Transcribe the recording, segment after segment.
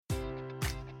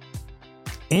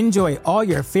Enjoy all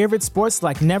your favorite sports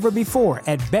like never before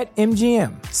at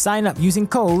BetMGM. Sign up using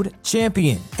code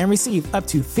CHAMPION and receive up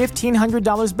to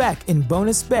 $1,500 back in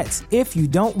bonus bets if you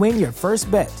don't win your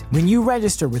first bet. When you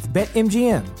register with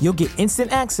BetMGM, you'll get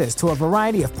instant access to a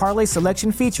variety of parlay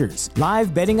selection features,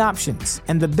 live betting options,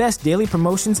 and the best daily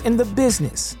promotions in the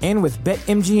business. And with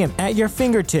BetMGM at your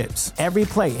fingertips, every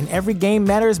play and every game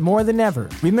matters more than ever.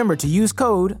 Remember to use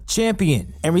code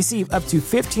CHAMPION and receive up to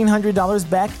 $1,500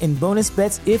 back in bonus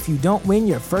bets if you don't win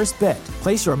your first bet.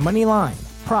 Place your money line,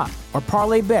 prop, or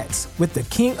parlay bets with the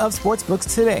king of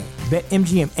sportsbooks today.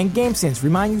 BetMGM and GameSense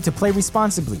remind you to play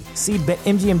responsibly. See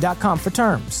BetMGM.com for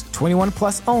terms. 21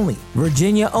 plus only.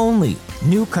 Virginia only.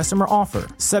 New customer offer.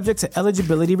 Subject to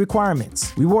eligibility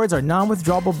requirements. Rewards are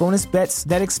non-withdrawable bonus bets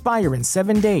that expire in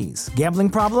 7 days. Gambling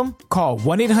problem? Call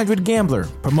 1-800-GAMBLER.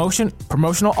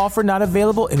 Promotional offer not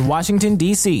available in Washington,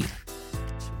 D.C.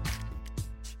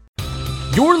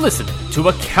 You're listening to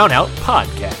a Countout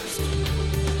Podcast.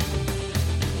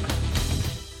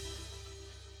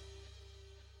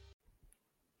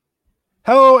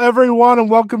 Hello, everyone, and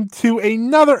welcome to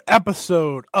another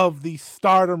episode of the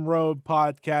Stardom Road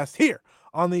Podcast here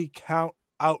on the Count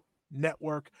Out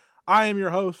Network. I am your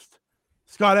host,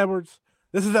 Scott Edwards.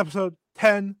 This is episode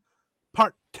 10,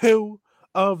 part 2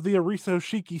 of the Arisa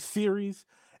Hoshiki series,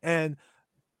 and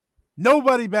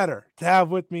nobody better to have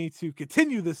with me to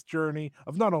continue this journey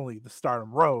of not only the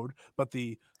Stardom Road, but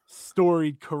the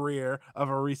storied career of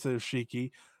Arisa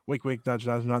Hoshiki. Wink, wink, nudge,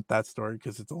 nudge, not that story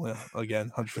because it's only, again,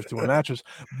 151 matches,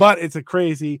 but it's a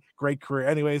crazy, great career.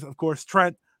 Anyways, of course,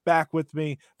 Trent back with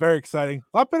me. Very exciting.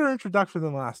 A lot better introduction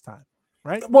than last time,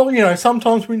 right? Well, you know,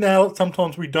 sometimes we nail it,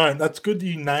 sometimes we don't. That's good that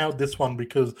you nailed this one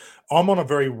because I'm on a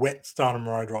very wet Stardom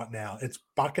Road right now. It's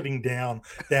bucketing down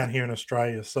here in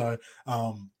Australia. So,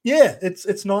 yeah,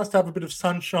 it's nice to have a bit of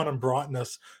sunshine and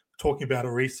brightness talking about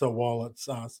Arisa while it's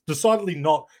decidedly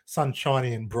not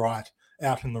sunshiny and bright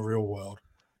out in the real world.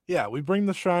 Yeah, we bring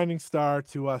the shining star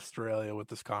to Australia with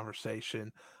this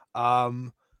conversation.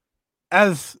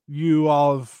 As you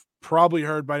all have probably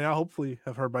heard by now, hopefully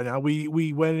have heard by now,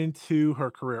 we went into her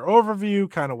career overview,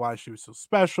 kind of why she was so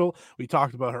special. We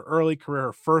talked about her early career,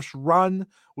 her first run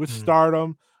with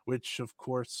Stardom, which of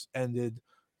course ended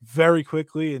very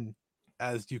quickly and,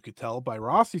 as you could tell by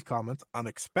Rossi's comments,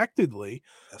 unexpectedly,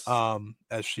 Yes.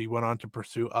 as she went on to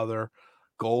pursue other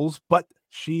goals. But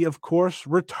she, of course,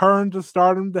 returned to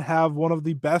Stardom to have one of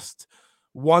the best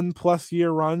 1+ year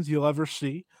runs you'll ever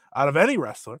see out of any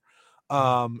wrestler.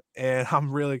 And I'm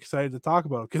really excited to talk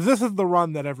about it because this is the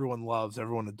run that everyone loves,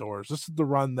 everyone adores. This is the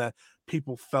run that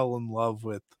people fell in love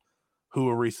with who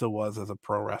Arisa was as a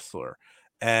pro wrestler.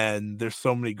 And there's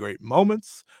so many great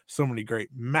moments, so many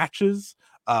great matches.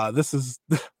 This is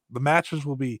the matches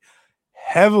will be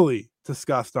heavily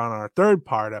discussed on our third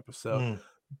part episode.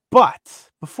 But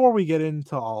before we get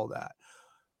into all that,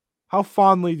 how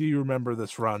fondly do you remember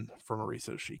this run from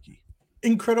Arisa Hoshiki?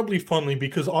 Incredibly fondly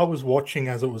because I was watching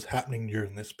as it was happening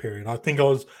during this period. I think I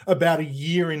was about a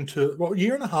year and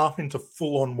a half into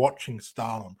full-on watching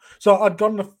Stardom. So I'd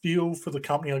gotten a feel for the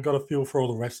company. I got a feel for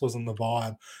all the wrestlers and the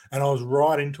vibe, and I was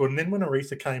right into it. And then when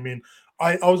Arisa came in,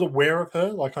 I was aware of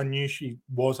her. Like, I knew she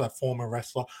was a former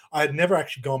wrestler. I had never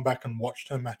actually gone back and watched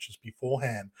her matches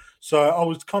beforehand. So I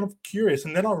was kind of curious.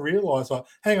 And then I realized, like,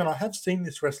 hang on, I have seen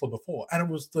this wrestler before. And it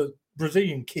was the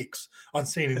Brazilian kicks I'd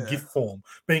seen in gift form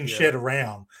being shared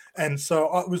around. And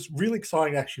so it was really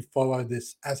exciting to actually follow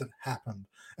this as it happened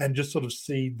and just sort of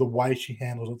see the way she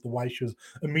handled it, the way she was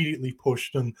immediately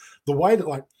pushed, and the way that,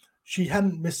 like, she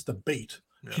hadn't missed a beat.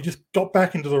 Yeah. She just got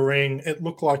back into the ring. It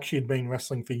looked like she had been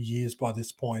wrestling for years by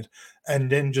this point.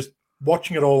 And then just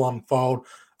watching it all unfold.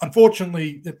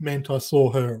 Unfortunately, it meant I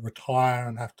saw her retire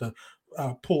and have to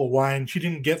pull away. And she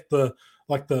didn't get the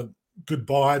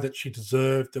goodbye that she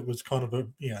deserved. It was kind of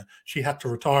she had to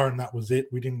retire and that was it.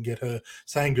 We didn't get her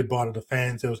saying goodbye to the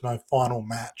fans. There was no final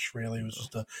match, really. It was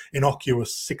just an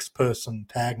innocuous 6-person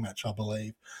tag match, I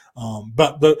believe.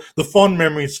 But the fond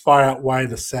memories far outweigh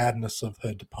the sadness of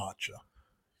her departure.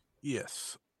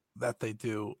 Yes, that they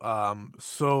do.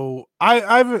 So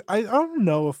I don't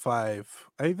know if I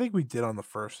think we did on the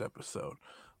first episode,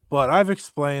 but I've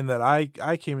explained that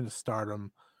I came into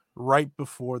Stardom right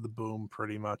before the boom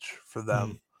pretty much for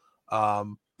them.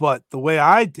 But the way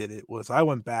I did it was I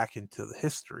went back into the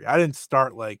history. I didn't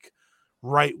start like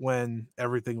right when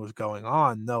everything was going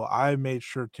on. No, I made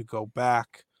sure to go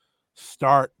back,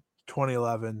 start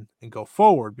 2011 and go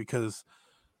forward, because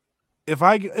if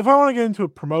I want to get into a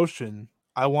promotion,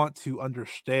 I want to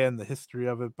understand the history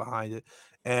of it, behind it.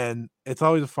 And it's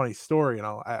always a funny story, and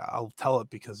I'll tell it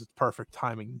because it's perfect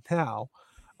timing now.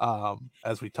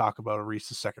 as we talk about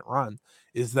Arisa's second run,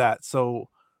 is that so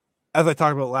as I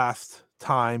talked about last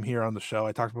time here on the show,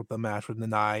 I talked about the match with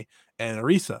Nanae and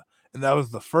Arisa, and that was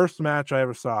the first match I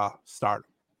ever saw Stardom.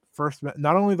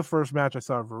 Not only the first match I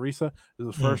saw of Arisa, it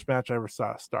was the first match I ever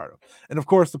saw Stardom. And of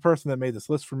course, the person that made this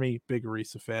list for me, big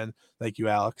Arisa fan. Thank you,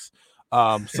 Alex.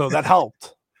 So that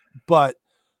helped. But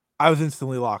I was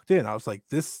instantly locked in. I was like,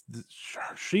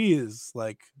 she is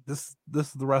like this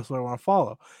is the wrestler I want to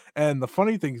follow. And the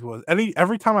funny thing was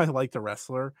every time I liked a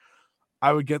wrestler,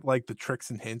 I would get like the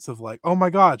tricks and hints of like, oh my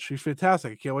God, she's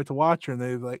fantastic. I can't wait to watch her. And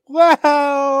they'd be like,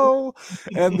 well,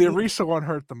 and the Arisa one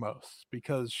hurt the most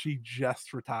because she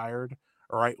just retired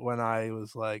right when I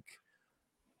was like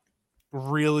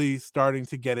really starting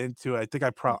to get into it. I think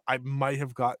I might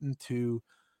have gotten to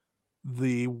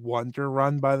the Wonder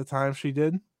Run by the time she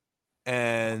did.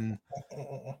 And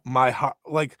my heart,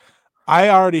 like, I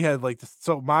already had like this.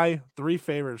 So my three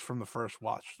favorites from the first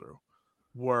watch through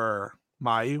were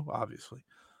Mayu, obviously,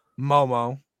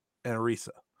 Momo, and Arisa,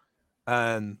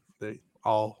 and they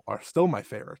all are still my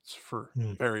favorites for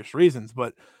various reasons.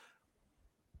 But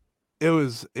it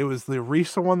was the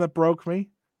Arisa one that broke me,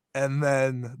 and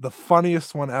then the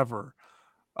funniest one ever.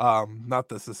 Not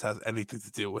that this has anything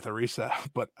to do with Arisa,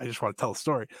 but I just want to tell a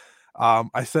story.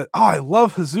 I said, "Oh, I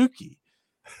love Hazuki,"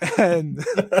 and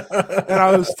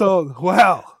I was told,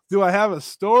 "Well, do I have a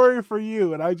story for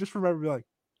you?" And I just remember being like,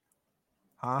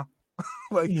 "Huh?"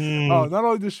 Like, oh, not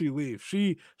only did she leave,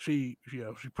 she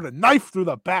put a knife through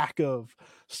the back of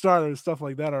Starter and stuff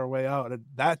like that on her way out, and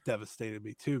that devastated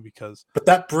me too because. But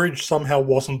that bridge somehow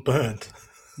wasn't burnt.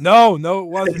 No, it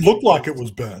wasn't. It looked like it was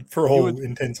burnt for all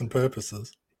intents and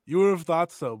purposes. You would have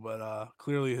thought so, but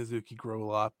clearly Hazuki grew a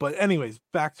lot. But anyways,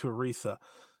 back to Arisa.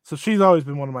 So she's always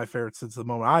been one of my favorites since the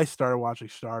moment I started watching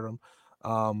Stardom.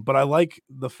 But I like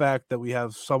the fact that we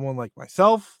have someone like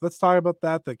myself, let's talk about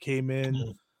that came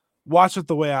in, watched it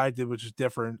the way I did, which is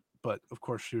different. But of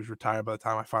course, she was retired by the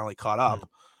time I finally caught up.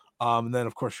 And then,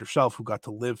 of course, yourself, who got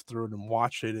to live through it and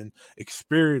watch it and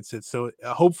experience it. So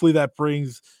hopefully that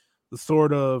brings the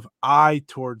sort of eye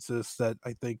towards this that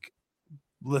I think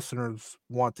listeners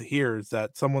want to hear, is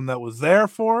that someone that was there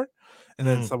for it, and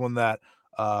then someone that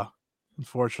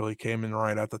unfortunately came in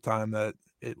right at the time that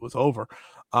it was over.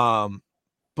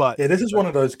 But yeah, this is one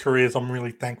of those careers I'm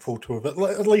really thankful to have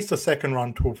at least a second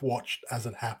run to have watched as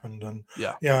it happened. And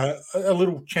a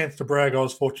little chance to brag. I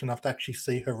was fortunate enough to actually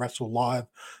see her wrestle live.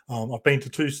 I've been to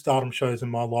 2 Stardom shows in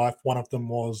my life. One of them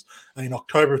was in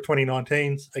October of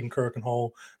 2019 in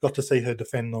Kirkenhall. Got to see her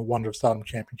defend the Wonder of Stardom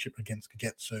Championship against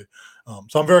Kagetsu.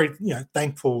 So I'm very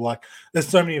thankful. Like, there's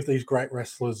so many of these great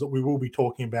wrestlers that we will be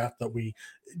talking about that we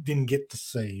didn't get to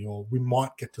see or we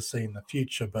might get to see in the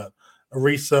future. But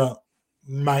Arisa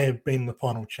may have been the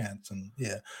final chance. And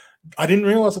I didn't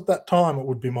realize at that time it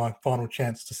would be my final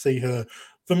chance to see her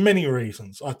for many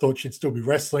reasons. I thought she'd still be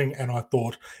wrestling, and I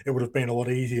thought it would have been a lot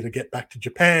easier to get back to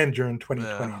Japan during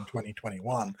 2020 and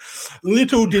 2021.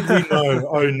 Little did we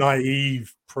know,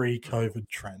 naive pre-COVID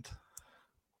Trent.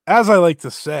 As I like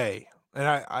to say, and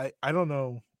I don't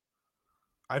know,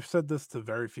 I've said this to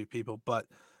very few people, but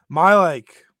I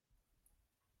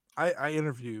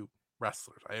interview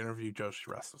wrestlers. I interview Joshi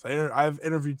wrestlers. I've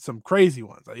interviewed some crazy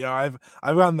ones. I've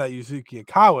gotten that Yuzuki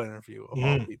Akawa interview of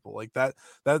all people. Like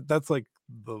that's like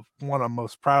the one I'm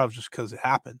most proud of just because it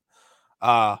happened.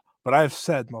 But I've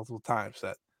said multiple times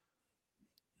that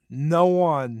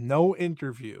no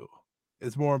interview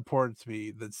is more important to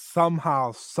me than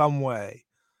somehow, some way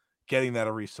getting that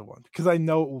Arisa one, because I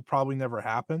know it will probably never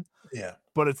happen. Yeah.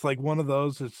 But it's like one of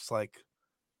those, it's like,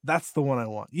 that's the one I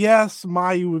want. Yes,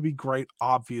 Mayu would be great,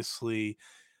 obviously.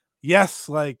 Yes,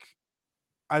 like,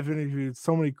 I've interviewed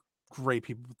so many great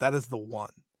people, but that is the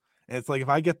one. And it's like, if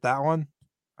I get that one,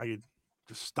 I could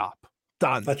just stop.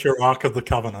 Done. That's your Ark of the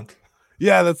Covenant.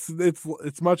 Yeah,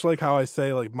 it's much like how I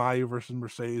say, like, Mayu versus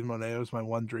Mercedes Moné is my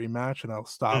one dream match, and I'll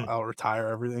stop, I'll retire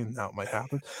everything. Now it might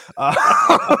happen.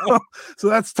 So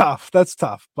that's tough.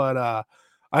 But I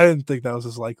didn't think that was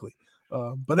as likely.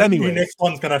 But anyway, your next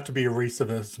one's gonna have to be Arisa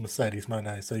versus Mercedes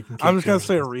Moné, so you can. I'm just gonna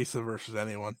say Arisa versus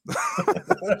anyone.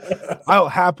 I'll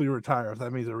happily retire if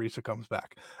that means Arisa comes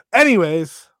back.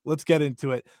 Anyways, let's get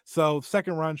into it. So,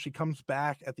 second run, she comes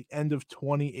back at the end of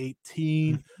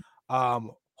 2018.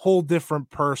 Whole different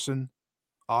person.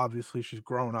 Obviously, she's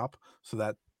grown up, so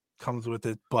that comes with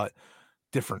it. But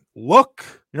different look,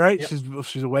 right? Yep.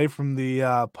 She's away from the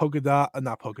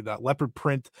leopard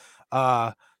print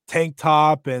tank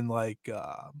top and like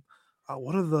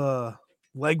what are the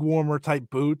leg warmer type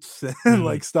boots and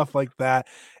like stuff like that,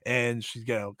 and she's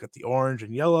got the orange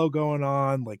and yellow going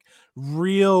on, like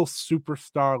real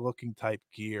superstar looking type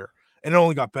gear. and it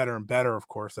only got better and better, of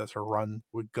course, as her run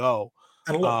would go.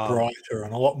 And a lot brighter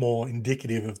and a lot more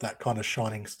indicative of that kind of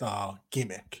shining star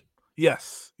gimmick.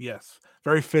 Yes.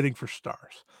 Very fitting for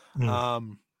stars.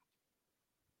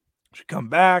 She come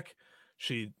back.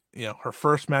 She, her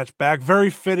first match back, very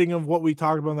fitting of what we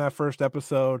talked about in that first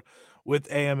episode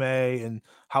with AMA and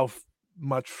how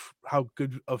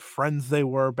good of friends they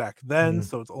were back then.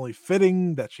 So it's only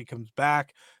fitting that she comes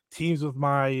back, teams with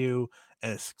Mayu,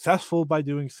 and is successful by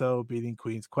doing so, beating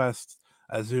Queen's Quest,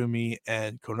 Azumi,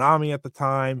 and Konami at the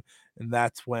time. And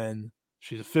that's when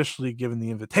she's officially given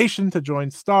the invitation to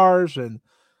join Stars. And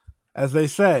as they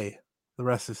say, the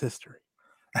rest is history.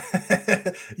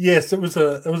 Yes, it was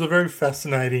a very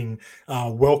fascinating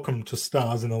welcome to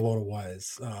Stars in a lot of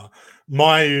ways.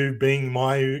 Mayu being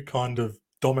Mayu kind of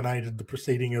dominated the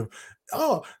proceeding of,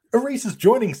 Arisa's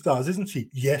joining Stars, isn't she?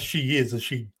 Yes, she is, as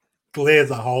she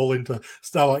glares a hole into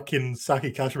Starlight Kid and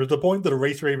Saki Kashima, to the point that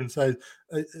Arisa even says,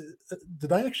 did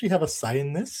they actually have a say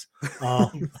in this?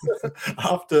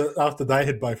 After they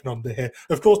had both nodded their head.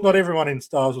 Of course, not everyone in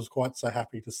Stars was quite so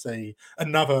happy to see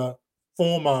another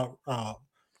former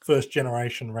first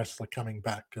generation wrestler coming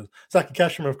back, because Saki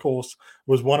Kashima, of course,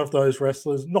 was one of those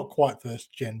wrestlers, not quite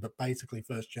first gen, but basically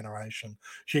first generation.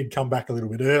 She'd come back a little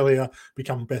bit earlier,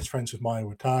 become best friends with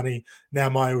Mayu Iwatani. Now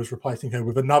Mayu was replacing her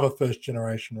with another first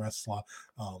generation wrestler,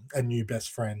 a new best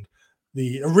friend,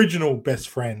 the original best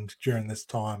friend during this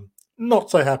time. Not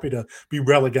so happy to be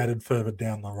relegated further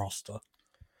down the roster.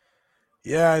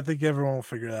 Yeah, I think everyone will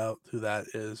figure out who that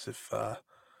is if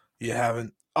you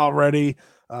haven't already.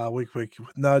 Wink,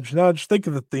 nudge, nudge. Think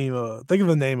of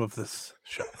the name of this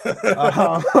show.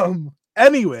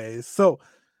 Anyways, so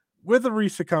with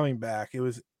Arisa coming back, it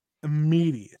was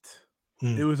immediate.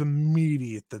 It was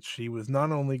immediate that she was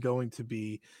not only going to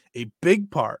be a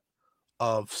big part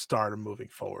of Stardom moving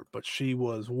forward, but she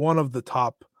was one of the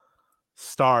top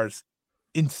stars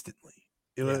instantly.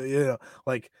 It was,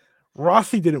 like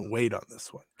Rossi didn't wait on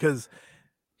this one because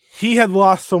he had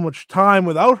lost so much time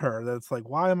without her that it's like,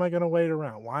 why am I going to wait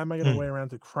around? Why am I going to wait around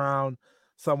to crown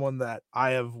someone that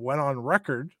I have went on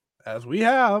record, as we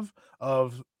have,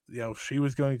 of, she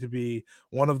was going to be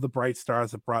one of the bright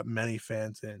stars that brought many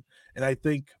fans in. And I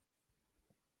think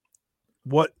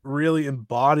what really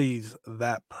embodies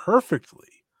that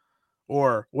perfectly,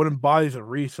 or what embodies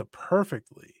Arisa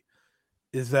perfectly,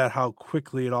 is that how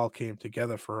quickly it all came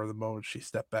together for her the moment she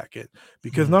stepped back in.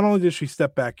 Because not only did she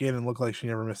step back in and look like she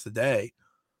never missed a day,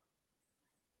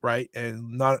 right?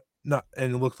 And and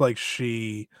it looked like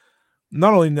she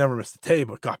not only never missed a day,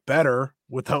 but got better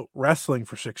without wrestling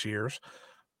for 6 years.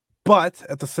 But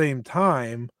at the same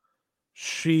time,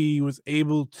 she was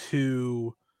able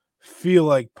to feel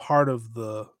like part of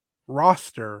the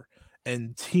roster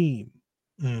and team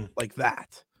like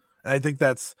that. And I think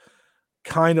that's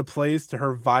kind of plays to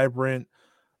her vibrant,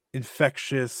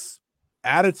 infectious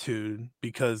attitude,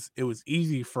 because it was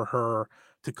easy for her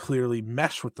to clearly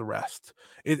mesh with the rest.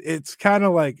 It's kind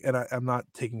of like, and I'm not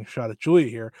taking a shot at Julia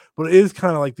here, but it is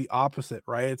kind of like the opposite,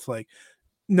 right? It's like,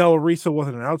 no, Arisa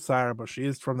wasn't an outsider, but she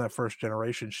is from that first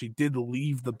generation. She did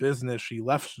leave the business. She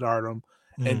left Stardom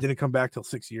and didn't come back till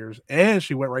 6 years, and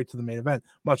she went right to the main event,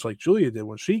 much like Julia did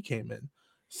when she came in.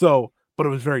 So, but it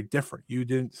was very different. You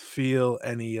didn't feel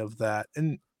any of that.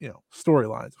 And,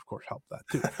 storylines, of course, help that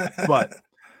too. But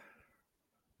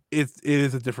it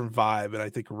is a different vibe. And I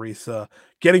think Arisa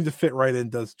getting to fit right in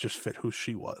does just fit who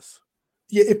she was.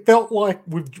 Yeah, it felt like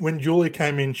when Julia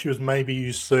came in, she was maybe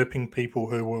usurping people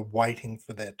who were waiting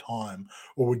for their time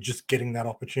or were just getting that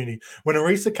opportunity. When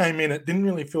Arisa came in, it didn't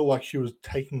really feel like she was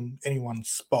taking anyone's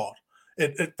spot.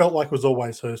 It felt like it was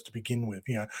always hers to begin with.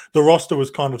 The roster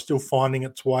was kind of still finding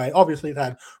its way. Obviously, it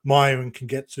had Mayu and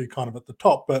Kagetsu kind of at the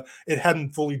top, but it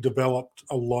hadn't fully developed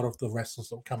a lot of the wrestlers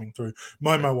that were coming through.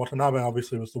 Momo Watanabe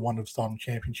obviously was the Wonder of Stardom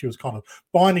champion. She was kind of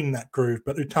finding that groove,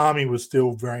 but Utami was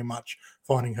still very much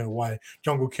finding her way.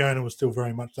 Jungle Kyona was still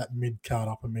very much that mid-card,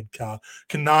 upper mid-card.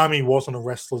 Konami wasn't a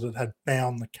wrestler that had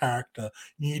found the character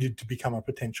needed to become a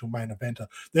potential main eventer.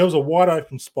 There was a wide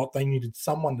open spot. They needed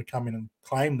someone to come in and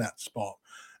claim that spot.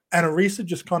 And Arisa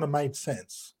just kind of made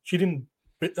sense. She didn't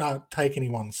take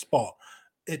anyone's spot.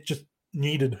 It just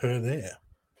needed her there.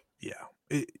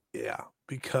 Yeah,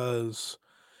 because,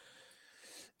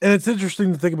 and it's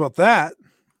interesting to think about that.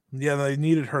 Yeah, they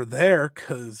needed her there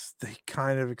because they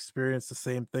kind of experienced the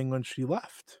same thing when she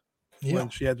left. Yeah. When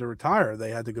she had to retire,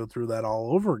 they had to go through that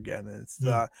all over again.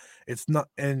 And it's not,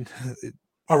 and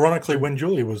ironically, when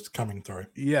Julia was coming through.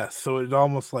 Yeah, so it's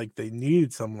almost like they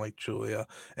needed someone like Julia,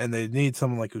 and they need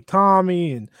someone like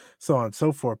Utami, and so on and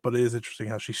so forth. But it is interesting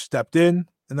how she stepped in,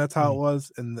 and that's how it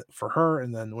was, and for her.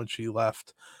 And then when she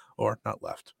left, or not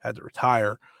left, had to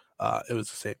retire, it was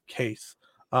the same case.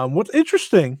 What's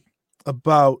interesting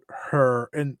about her,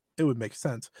 and it would make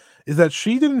sense, is that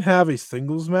she didn't have a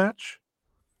singles match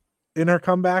in her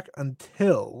comeback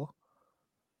until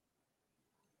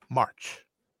March.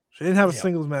 She didn't have a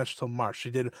singles match till March.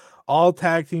 She did all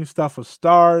tag team stuff with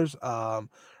Stars. Her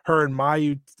and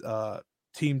Mayu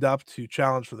teamed up to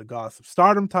challenge for the Goddess of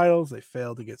Stardom titles. They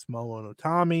failed against Momo and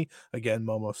Utami. Again,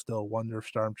 Momo still Wonder of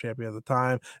Stardom champion at the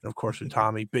time. And of course,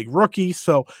 Utami, big rookie.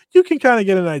 So you can kind of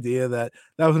get an idea that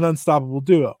that was an unstoppable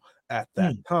duo at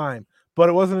that time. But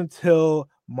it wasn't until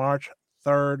March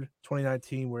 3rd,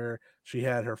 2019, where she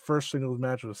had her first singles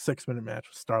match, was a 6-minute match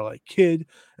with Starlight Kid.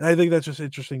 And I think that's just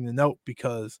interesting to note,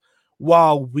 because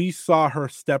while we saw her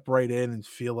step right in and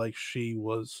feel like she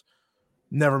was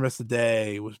never missed a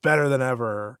day, was better than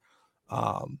ever,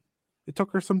 it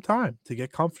took her some time to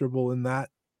get comfortable in that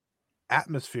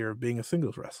atmosphere of being a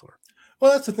singles wrestler.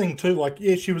 Well, that's the thing too. Like,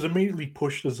 yeah, she was immediately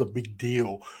pushed as a big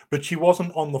deal, but she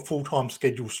wasn't on the full-time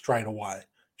schedule straight away.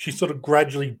 She sort of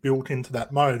gradually built into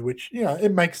that mode, which, you know,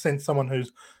 it makes sense. Someone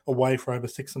who's away for over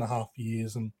 6.5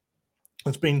 years and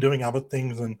has been doing other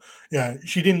things. And, you know,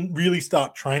 she didn't really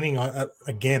start training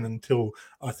again until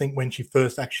I think when she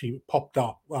first actually popped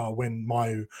up when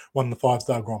Mayu won the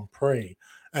 5-star Grand Prix.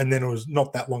 And then it was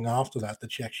not that long after that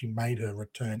she actually made her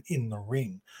return in the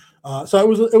ring. So it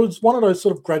was one of those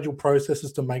sort of gradual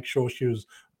processes to make sure she was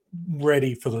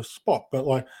ready for the spot. But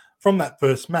like from that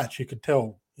first match, you could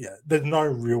tell, yeah, there's no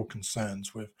real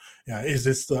concerns with, you know, is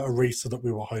this the Arisa that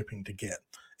we were hoping to get?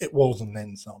 It was, and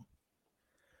then some.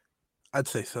 I'd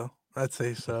say so.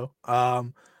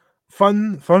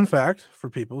 Fun fact for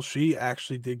people, she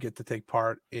actually did get to take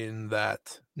part in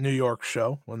that New York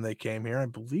show when they came here. I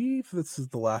believe this is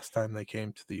the last time they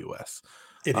came to the US.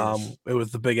 It is. It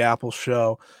was the Big Apple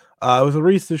show. It was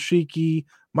Arisa Shiki,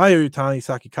 Mayu Utani,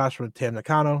 Saki Kashima, and Tam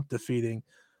Nakano defeating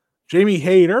Jamie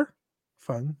Hayter.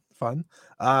 Fun.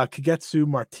 Kagetsu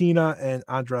Martina and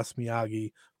Andras Miyagi.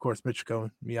 Of course, Michiko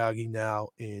Miyagi now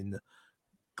in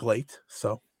GLEAT.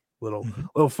 So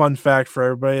little fun fact for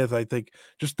everybody, as I think,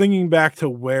 just thinking back to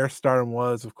where Stardom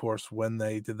was, of course, when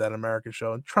they did that American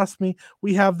show. And trust me,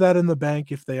 we have that in the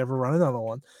bank if they ever run another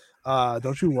one.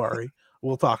 Don't you worry.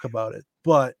 We'll talk about it.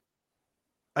 But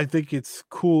I think it's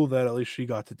cool that at least she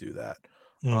got to do that.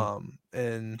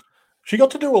 And she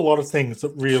got to do a lot of things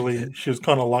that really she was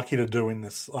kind of lucky to do in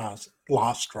this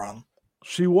last run.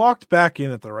 She walked back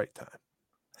in at the right time.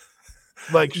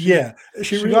 Like, she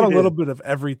really got a little bit of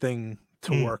everything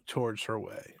to work towards her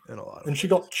way in a lot of ways. She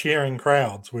got cheering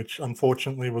crowds, which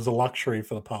unfortunately was a luxury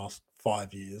for the past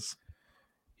 5 years.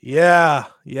 Yeah,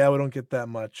 we don't get that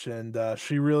much. And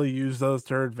she really used those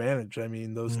to her advantage. I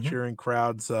mean, those cheering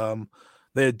crowds,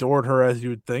 they adored her, as you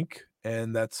would think.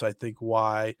 And that's, I think,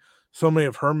 why so many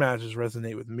of her matches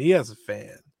resonate with me as a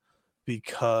fan,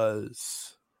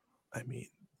 because, I mean,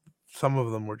 some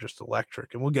of them were just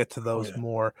electric, and we'll get to those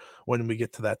more when we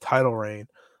get to that title reign.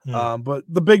 But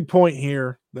the big point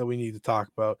here that we need to talk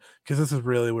about, because this is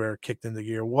really where it kicked into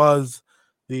gear, was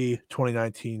the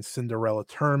 2019 Cinderella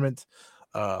tournament.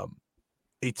 A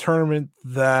tournament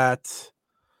that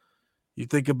you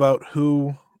think about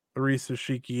who Arisa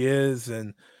Shiki is,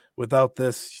 and without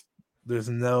this, there's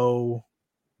no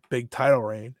big title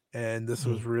reign. And this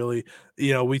was really,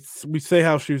 you know, we say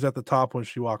how she was at the top when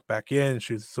she walked back in,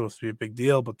 she was supposed to be a big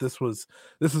deal, but this was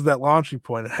that launching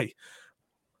point. And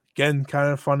again, kind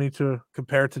of funny to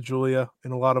compare to Julia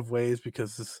in a lot of ways,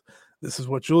 because this is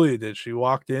what Julia did. She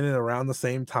walked in and around the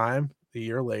same time a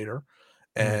year later,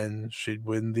 and she'd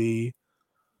win the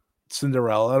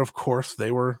Cinderella. And of course,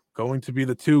 they were going to be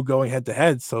the two going head to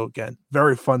head. So again,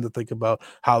 very fun to think about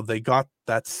how they got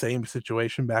that same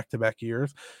situation back-to-back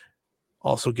years.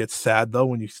 Also gets sad though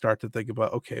when you start to think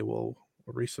about, okay, well,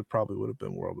 Arisa probably would have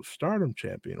been World of Stardom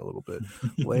champion a little bit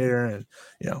later, and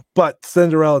but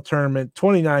Cinderella tournament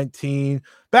 2019,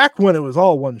 back when it was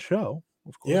all one show,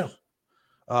 of course.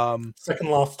 Second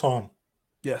last time.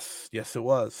 Yes, it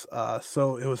was.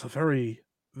 So it was a very,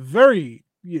 very,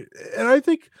 and I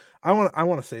think I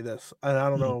want to say this, and I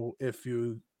don't know if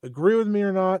you agree with me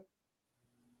or not.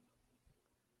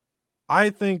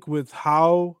 I think with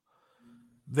how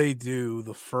they do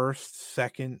the first,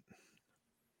 second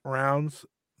rounds,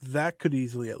 that could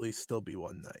easily at least still be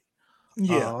one night.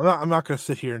 I'm not going to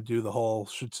sit here and do the whole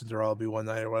should Cinderella be one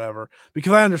night or whatever,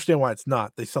 because I understand why it's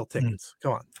not. They sell tickets.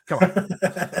 Come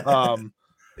on.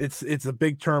 It's a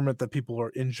big tournament that people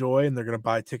enjoy, and they're going to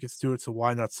buy tickets to it. So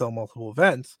why not sell multiple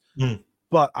events?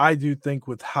 But I do think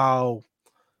with how,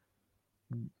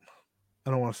 I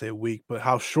don't want to say weak, but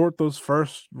how short those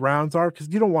first rounds are, because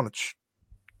you don't want to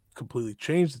completely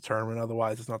change the tournament.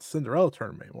 Otherwise, it's not the Cinderella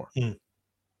tournament anymore. Mm.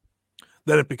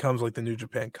 Then it becomes like the New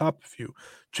Japan Cup if you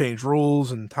change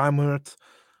rules and time limits,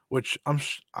 which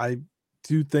I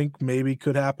do think maybe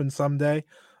could happen someday.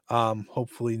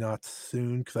 Hopefully not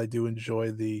soon, because I do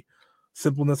enjoy the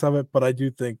simpleness of it, but I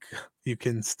do think you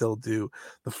can still do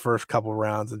the first couple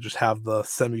rounds and just have the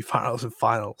semifinals and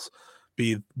finals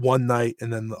be one night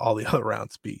and then all the other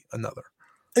rounds be another.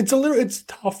 It's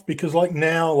tough because like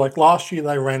now, like last year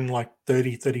they ran like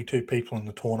 30, 32 people in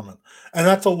the tournament. And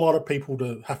that's a lot of people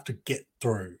to have to get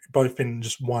through, both in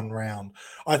just one round.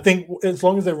 I think as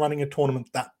long as they're running a tournament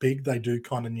that big, they do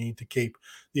kind of need to keep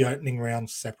the opening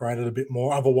rounds separated a bit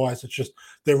more. Otherwise, it's just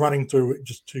they're running through it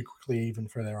just too quickly, even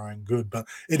for their own good. But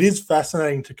it is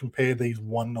fascinating to compare these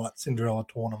one-night Cinderella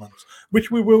tournaments, which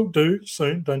we will do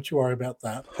soon. Don't you worry about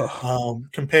that.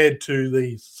 Compared to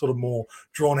these sort of more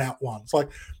drawn-out ones. Like,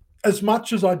 as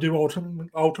much as I do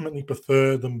ultimately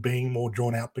prefer them being more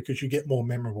drawn out because you get more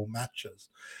memorable matches,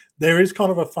 there is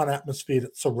kind of a fun atmosphere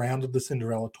that surrounded the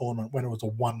Cinderella tournament when it was a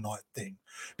one-night thing.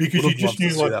 Because you just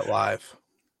knew, see that live.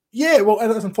 Yeah, well,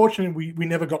 and unfortunately, we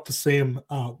never got to see them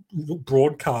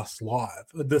broadcast live.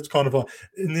 That's kind of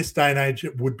in this day and age,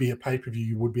 it would be a pay-per-view.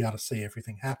 You would be able to see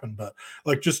everything happen. But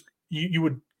like just you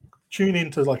would tune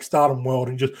into like Stardom World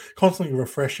and just constantly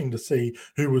refreshing to see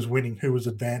who was winning, who was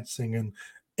advancing. And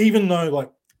even though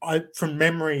like from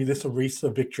memory, this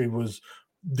Arisa victory was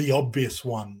the obvious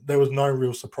one. There was no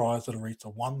real surprise that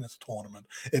Arisa won this tournament.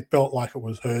 It felt like it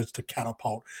was hers to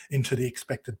catapult into the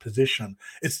expected position.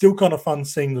 It's still kind of fun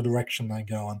seeing the direction they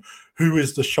go and who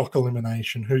is the shock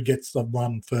elimination, who gets the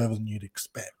run further than you'd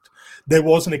expect. There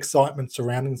was an excitement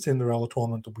surrounding the Cinderella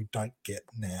tournament that we don't get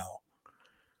now.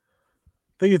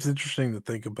 I think it's interesting to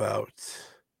think about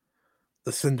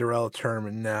the Cinderella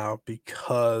tournament now,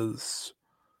 because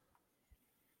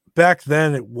back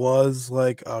then it was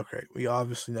like, okay, we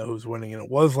obviously know who's winning, and it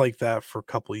was like that for a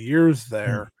couple of years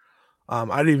there.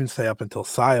 I'd even say up until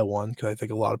Saya won, because I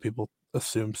think a lot of people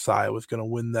assumed Saya was going to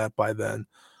win that by then,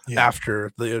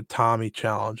 after the Tommy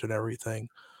challenge and everything.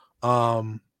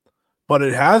 But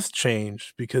it has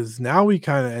changed, because now we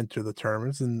kind of enter the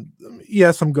tournaments, and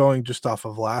yes, I'm going just off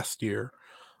of last year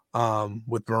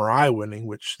with Mirai winning,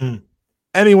 which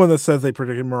anyone that says they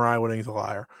predicted Mirai winning is a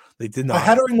liar. They did not. I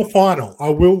had her in the final.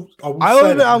 We'll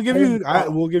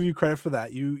give you credit for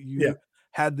that. You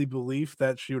had the belief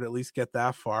that she would at least get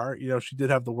that far. You know, she did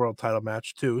have the world title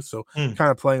match too, so kind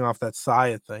of playing off that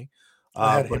Saya thing.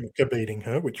 I had Himika beating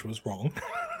her, which was wrong.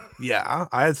 Yeah,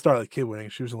 I had Starlight Kid winning.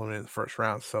 She was eliminated in the first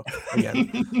round, so again,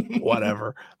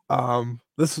 whatever.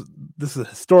 This is a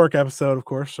historic episode, of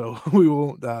course, so we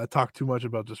won't talk too much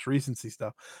about just recency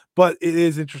stuff. But it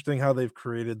is interesting how they've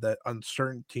created that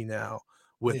uncertainty now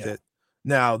with it.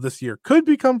 Now, this year could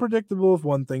become predictable if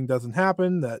one thing doesn't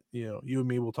happen that you and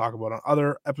me will talk about on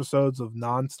other episodes of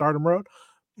non-Stardom Road,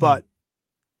 but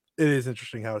it is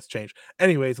interesting how it's changed.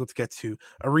 Anyways, let's get to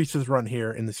Arisa's run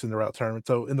here in the Cinderella tournament.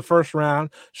 So in the first round,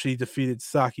 she defeated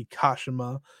Saki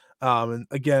Kashima. And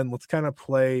again, let's kind of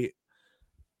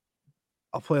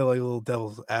I'll play like a little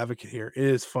devil's advocate here. It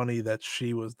is funny that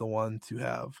she was the one to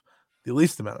have the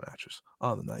least amount of matches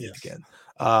on the night again,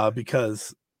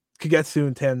 because Kagetsu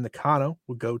and Tam Nakano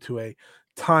would go to a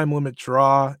time limit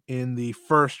draw in the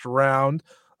first round,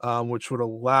 which would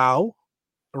allow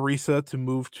Arisa to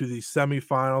move to the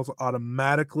semifinals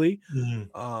automatically,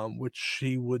 which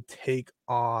she would take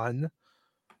on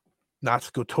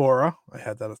Natsuko Tora.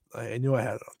 I knew I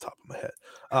had it on top of my head.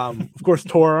 Of course,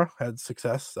 Tora had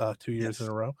success 2 years in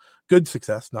a row. Good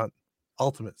success, not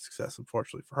ultimate success,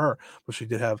 unfortunately for her, but she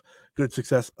did have good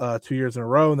success 2 years in a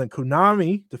row. And then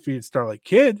Konami defeated Starlight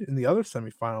Kid in the other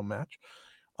semifinal match,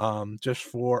 just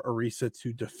for Arisa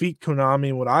to defeat Konami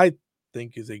in what I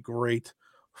think is a great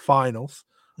finals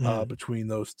between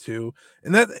those two.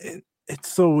 And it's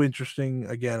so interesting.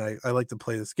 Again, I like to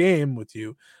play this game with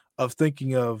you of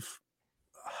thinking of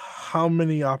how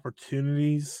many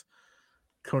opportunities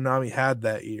Konami had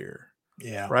that year.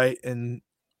 Yeah. Right. And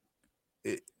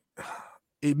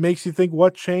it makes you think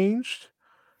what changed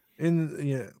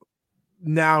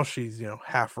now she's,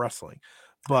 half wrestling,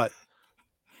 but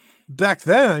back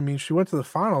then, I mean, she went to the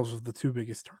finals of the two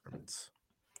biggest tournaments.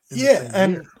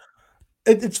 And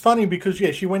it's funny because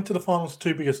she went to the finals of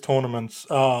two biggest tournaments,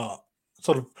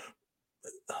 sort of,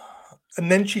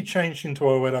 and then she changed into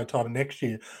Oedo Tai next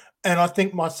year. And I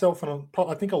think myself and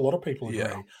I think a lot of people agree,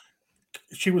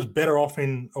 she was better off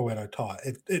in Oedo Tai.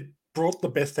 It brought the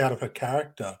best out of her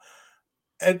character.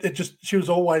 And she was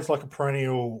always like a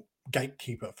perennial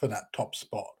gatekeeper for that top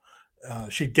spot.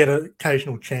 She'd get an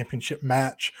occasional championship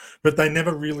match, but they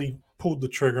never really pulled the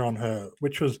trigger on her,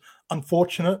 which was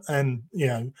unfortunate, and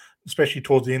especially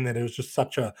towards the end, that there was just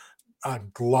such a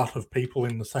glut of people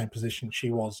in the same position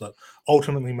she was that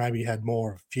ultimately maybe had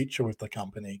more of a future with the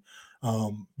company.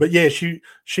 But yeah,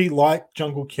 she liked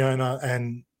Jungle Kyona,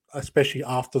 and especially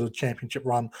after the championship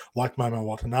run, like Momo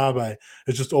Watanabe,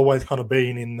 has just always kind of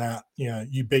been in that,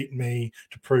 you beat me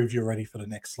to prove you're ready for the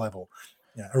next level.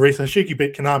 Arisa Hoshiki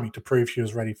beat Konami to prove she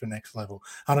was ready for next level.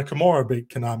 Hana Kimura beat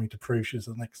Konami to prove she was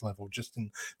the next level, just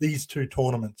in these two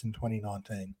tournaments in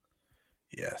 2019.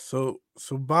 Yeah, so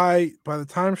by the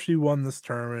time she won this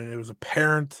tournament, it was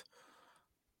apparent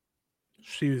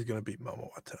she was going to beat Momo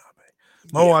Watanabe.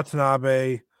 Momo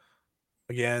Watanabe,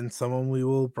 again, someone we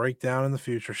will break down in the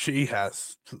future. She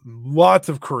has lots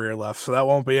of career left, so that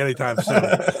won't be anytime soon.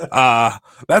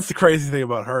 That's the crazy thing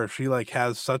about her. She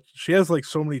has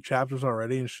so many chapters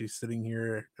already, and she's sitting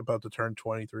here about to turn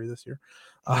 23 this year.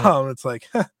 It's like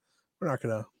we're not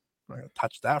gonna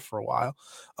touch that for a while.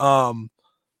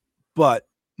 But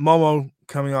Momo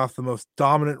coming off the most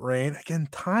dominant reign, again,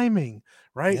 timing,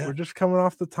 right? Yeah. We're just coming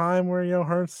off the time where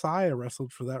her and Saya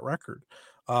wrestled for that record.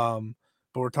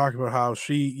 But we're talking about how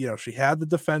she had the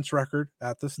defense record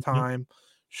at this time.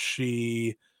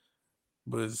 She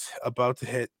was about to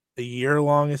hit a year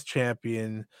long as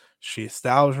champion. She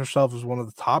established herself as one of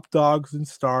the top dogs in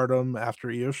Stardom after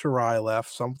Io Shirai left,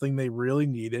 something they really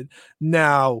needed.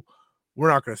 Now, we're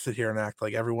not going to sit here and act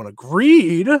like everyone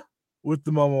agreed with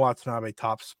the Momo Watanabe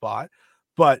top spot.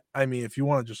 But, I mean, if you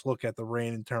want to just look at the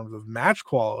reign in terms of match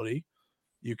quality,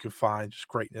 you can find just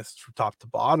greatness from top to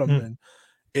bottom.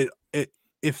 And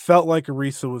it felt like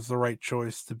Arisa was the right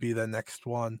choice to be the next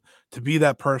one, to be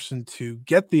that person to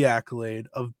get the accolade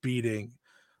of beating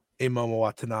a Momo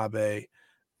Watanabe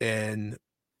and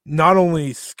not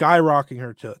only skyrocketing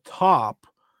her to the top,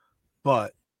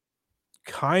 but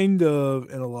kind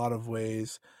of in a lot of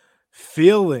ways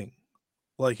feeling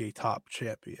like a top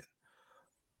champion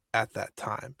at that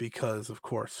time, because of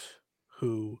course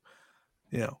I'm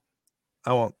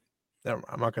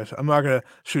not gonna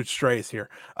shoot strays here.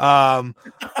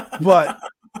 But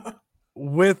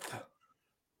with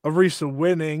Arisa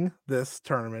winning this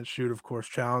tournament, she would of course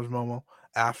challenge Momo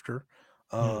after.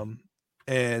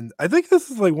 And I think this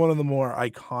is like one of the more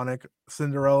iconic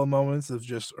Cinderella moments of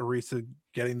just Arisa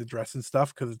getting the dress and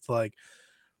stuff, because it's like,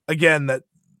 again, that,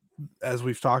 as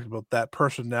we've talked about, that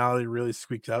personality really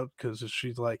squeaks out, because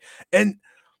she's like, and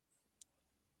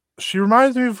she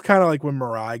reminds me of kind of like when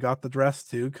Mirai got the dress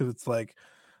too, because it's like,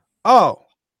 oh,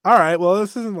 all right, well,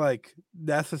 this isn't like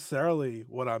necessarily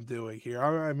what I'm doing here.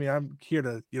 I mean, I'm here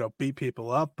to beat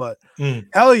people up, but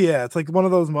hell yeah, it's like one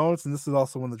of those moments. And this is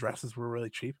also when the dresses were really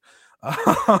cheap.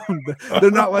 They're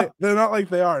not like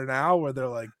they are now, where they're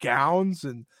like gowns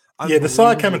and the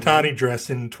Saya Kamitani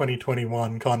dress in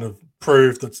 2021 kind of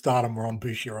proved that Stardom were on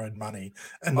Bushiroad money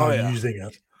and they're using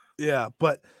it. Yeah,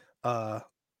 but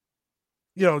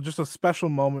just a special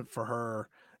moment for her.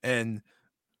 And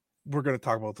we're going to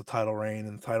talk about the title reign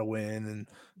and the title win and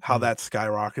how that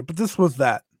skyrocketed, but this was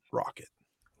that rocket.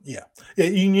 Yeah,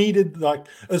 you needed, like,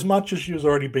 as much as she was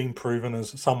already being proven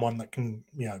as someone that can,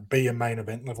 be a main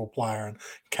event level player and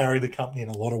carry the company in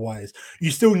a lot of ways,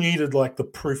 you still needed like the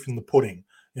proof in the pudding.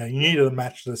 You needed a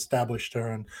match that established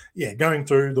her. And going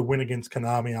through the win against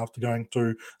Konami after going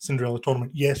through Cinderella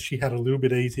tournament, yes, she had a little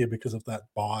bit easier because of that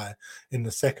bye in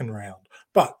the second round,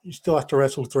 but you still have to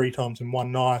wrestle 3 times in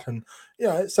one night. And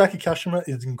Saki Kashima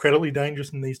is incredibly dangerous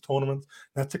in these tournaments.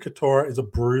 Natsuko Tora is a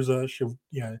bruiser.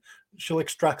 She'll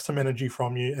extract some energy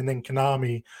from you. And then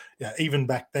Konami, even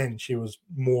back then, she was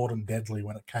more than deadly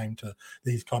when it came to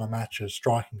these kind of matches,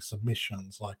 striking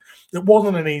submissions. Like, it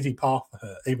wasn't an easy path for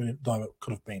her, even though it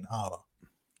could have been harder.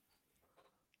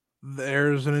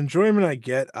 There's an enjoyment I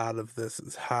get out of this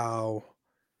is how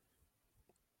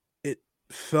it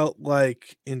felt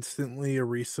like instantly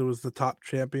Arisa was the top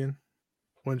champion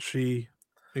when she.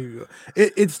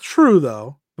 It's true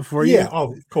though. Before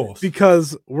of course,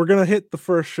 because we're gonna hit the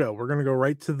first show. We're gonna go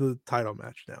right to the title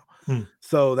match now.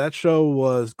 So that show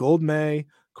was Gold May,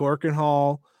 Korakuen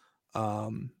Hall.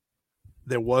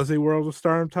 There was a World of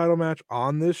Stardom title match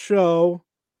on this show,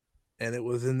 and it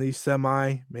was in the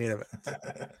semi main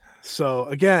event. So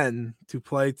again, to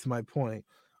play to my point,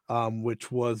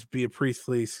 which was Bea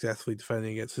Priestley successfully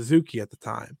defending against Suzuki at the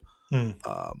time.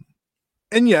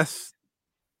 And yes,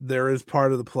 there is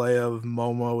part of the play of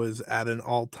Momo is at an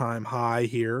all-time high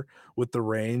here with the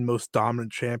reign, most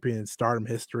dominant champion in Stardom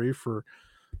history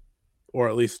or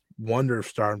at least Wonder of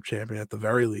Stardom champion at the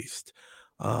very least.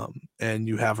 And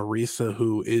you have Arisa,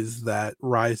 who is that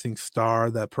rising star,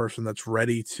 that person that's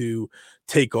ready to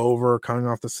take over, coming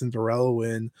off the Cinderella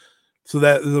win, So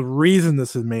that the reason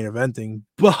this is main eventing,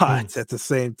 but at the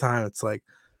same time, it's like,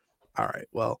 all right,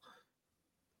 well,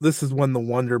 this is when the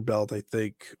Wonder Belt, I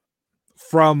think,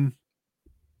 from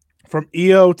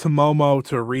Io to Momo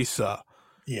to Arisa,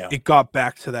 it got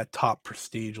back to that top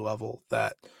prestige level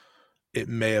that it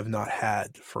may have not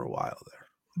had for a while there.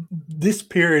 This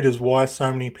period is why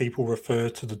so many people refer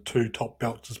to the two top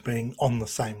belts as being on the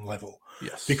same level.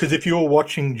 Yes. Because if you were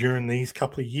watching during these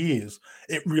couple of years,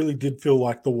 it really did feel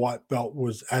like the white belt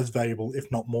was as valuable, if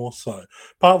not more so.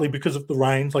 Partly because of the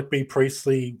reigns, like Bea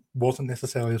Priestley wasn't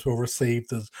necessarily as well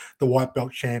received as the white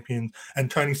belt champion,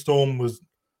 and Toni Storm was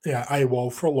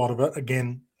AWOL for a lot of it.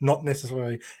 Again, not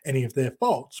necessarily any of their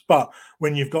faults, but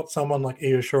when you've got someone like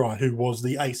Io Shirai, who was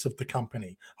the ace of the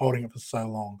company, holding it for so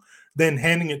long, then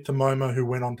handing it to Momo, who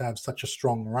went on to have such a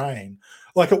strong reign.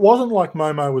 Like, it wasn't like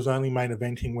Momo was only main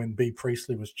eventing when Bea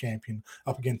Priestley was champion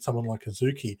up against someone like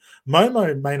Hazuki.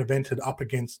 Momo main evented up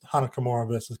against Hana Kimura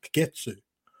versus Kagetsu.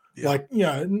 Yeah. Like,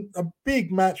 a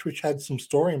big match which had some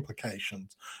story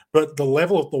implications. But the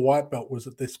level of the white belt was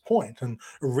at this point, and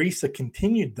Arisa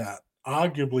continued that,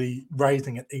 arguably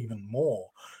raising it even more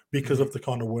because of the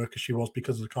kind of worker she was,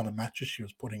 because of the kind of matches she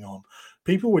was putting on.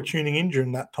 People were tuning in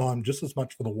during that time just as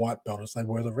much for the white belt as they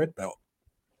were the red belt.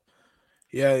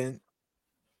 Yeah, and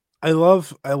I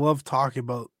love talking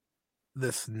about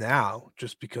this now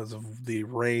just because of the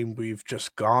reign we've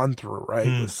just gone through, right?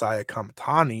 With Saya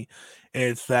Kamatani.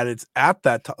 And it's at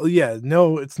that time. Yeah,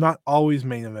 no, it's not always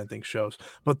main eventing shows,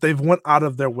 but they've went out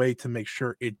of their way to make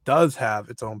sure it does have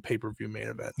its own pay-per-view main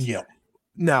events. Yeah.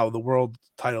 Now, the world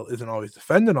title isn't always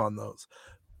defended on those,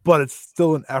 but it's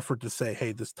still an effort to say,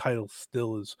 hey, this title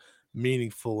still is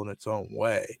meaningful in its own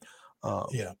way.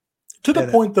 To the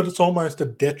point that it's almost a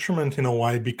detriment in a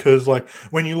way, because, like,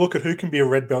 when you look at who can be a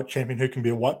red belt champion, who can be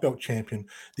a white belt champion,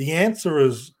 the answer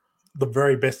is the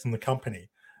very best in the company.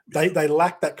 They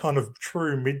lack that kind of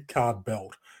true mid-card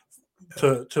belt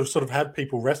to sort of have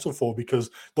people wrestle for, because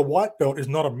the white belt is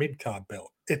not a mid-card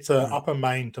belt. It's a upper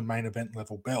main to main event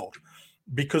level belt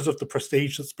because of the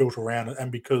prestige that's built around it,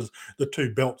 and because the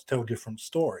two belts tell different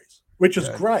stories, which is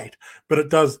great, but it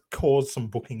does cause some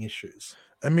booking issues.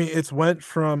 I mean, it's went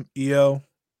from Io,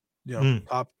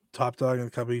 top dog in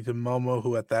the company, to Momo,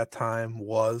 who at that time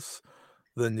was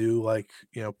the new,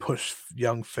 push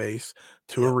young face,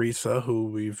 to Arisa,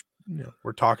 who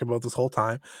we're talking about this whole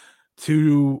time,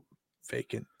 to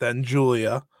Vacant, then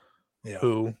Julia,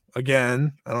 who,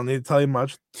 again, I don't need to tell you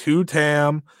much, to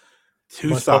Tam, to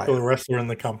most popular wrestler in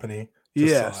the company.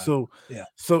 So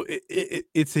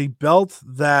it's a belt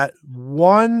that,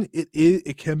 one,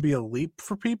 it can be a leap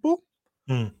for people.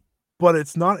 But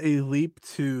it's not a leap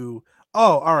to,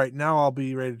 all right, now I'll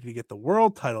be ready to get the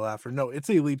world title after. No, it's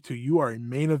a leap to, you are a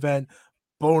main event,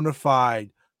 bona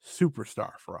fide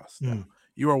superstar for us now.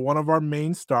 You are one of our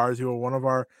main stars. You are one of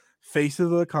our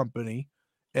faces of the company.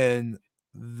 And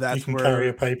that's you can carry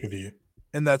a pay-per-view.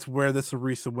 And that's where this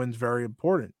Arisa win's very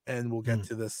important. And we'll get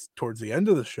to this towards the end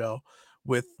of the show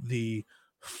with the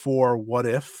 4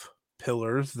 what-if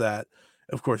pillars that,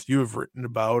 of course, you have written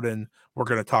about, and we're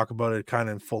going to talk about it kind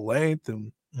of in full length.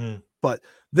 But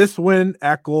this win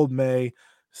at Gold May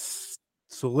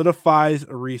solidifies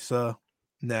Arisa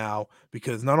now,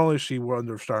 because not only is she World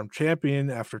Stardom champion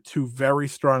after 2 very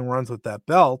strong runs with that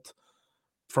belt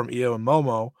from Io and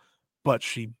Momo, but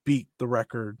she beat the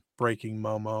record-breaking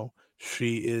Momo.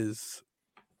 She is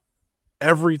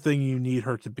everything you need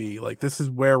her to be. Like, this is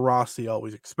where Rossi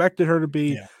always expected her to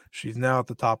be. Yeah. She's now at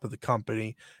the top of the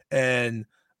company, and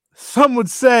some would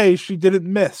say she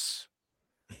didn't miss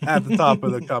at the top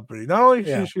of the company. Not only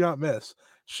did she not miss,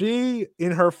 she,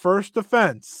 in her first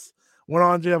defense, went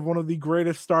on to have one of the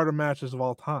greatest Stardom matches of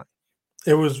all time.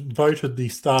 It was voted the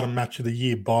Stardom match of the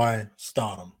year by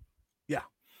Stardom. Yeah,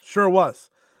 sure was.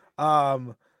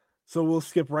 So we'll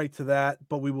skip right to that,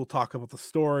 but we will talk about the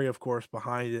story, of course,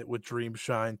 behind it with Dream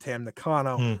Shine, Tam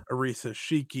Nakano, Arisa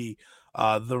Shiki,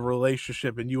 the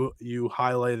relationship, and you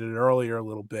highlighted it earlier a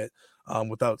little bit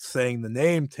without saying the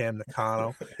name Tam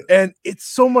Nakano, and it's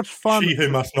so much fun. She who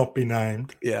must not be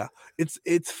named. Yeah,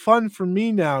 it's fun for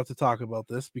me now to talk about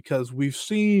this, because we've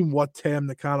seen what Tam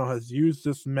Nakano has used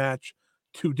this match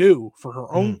to do for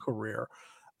her own career,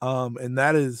 and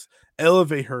that is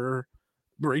elevate her.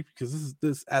 Right, because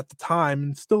this at the time,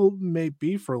 and still may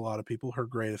be for a lot of people, her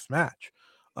greatest match.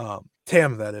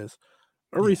 Tam, that is.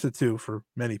 Arisa too, for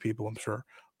many people, I'm sure.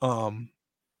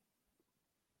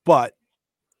 But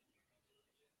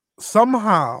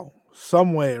somehow,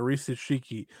 some way, Arisa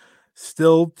Shiki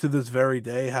still to this very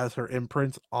day has her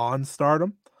imprints on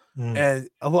Stardom, and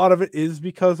a lot of it is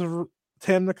because of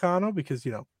Tam Nakano, because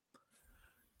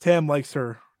Tam likes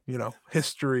her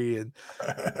history and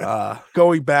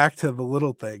going back to the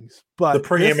little things. But the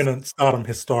preeminent Stardom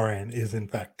historian is in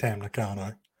fact Tam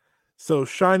Nakano. So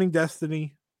Shining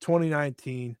Destiny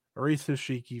 2019, Arisa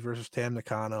Hoshiki versus Tam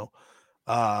Nakano.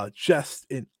 Just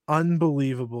an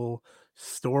unbelievable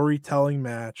storytelling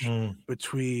match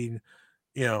between,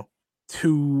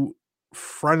 two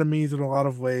frenemies in a lot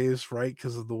of ways, right?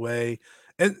 Because of the way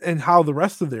and how the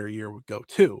rest of their year would go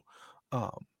too.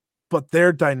 But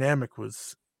their dynamic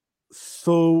was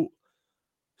so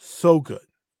good.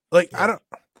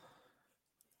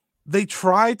 They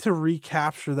tried to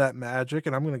recapture that magic,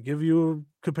 and I'm going to give you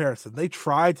a comparison. They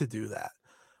tried to do that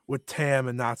with Tam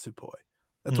and Natsupoi.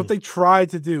 That's what they tried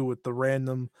to do with the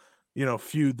random,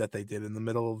 feud that they did in the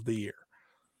middle of the year.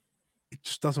 It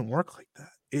just doesn't work like that.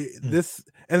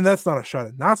 That's not a shot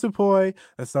at Natsupoi.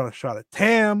 That's not a shot at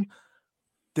Tam.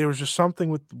 There was just something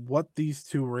with what these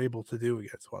two were able to do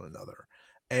against one another.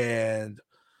 And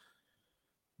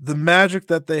the magic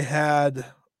that they had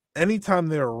anytime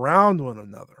they're around one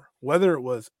another, whether it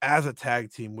was as a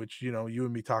tag team, which, you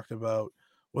and me talked about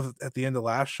was at the end of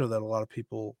last show, that a lot of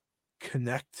people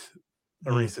connect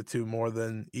Arisa to more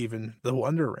than even the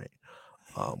Wonder Rain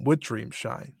with Dream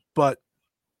Shine. But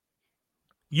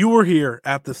you were here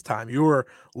at this time. You were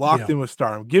locked in with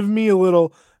Stardom. Give me a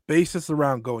little basis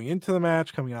around going into the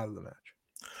match, coming out of the match.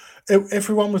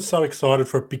 Everyone was so excited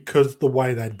for it because the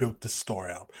way they built the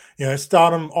story up.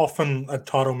 Stardom often a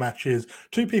title match is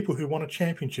two people who want a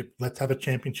championship. Let's have a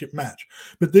championship match.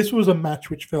 But this was a match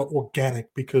which felt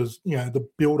organic because, the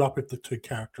build up of the two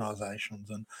characterizations.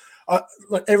 And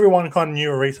everyone kind of knew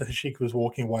Arisa Hoshiki was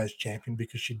walking away as champion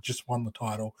because she'd just won the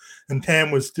title. And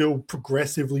Tam was still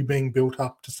progressively being built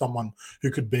up to someone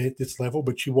who could be at this level,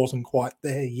 but she wasn't quite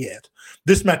there yet.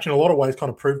 This match, in a lot of ways, kind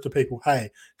of proved to people,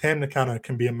 hey, Tam Nakano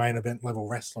can be a main event level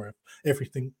wrestler if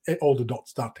all the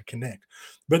dots start to connect.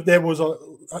 But there was a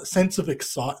sense of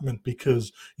excitement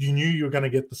because you knew you were going to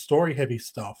get the story heavy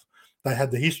stuff. They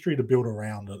had the history to build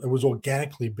around it. It was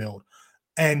organically built.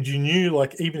 And you knew,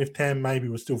 even if Tam maybe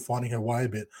was still finding her way a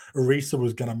bit, Arisa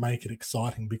was going to make it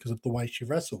exciting because of the way she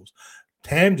wrestles.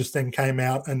 Tam just then came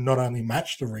out and not only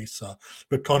matched Arisa,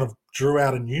 but kind of drew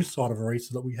out a new side of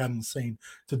Arisa that we hadn't seen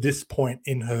to this point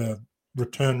in her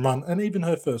return run and even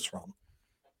her first run.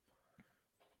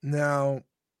 Now,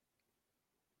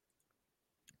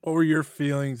 what were your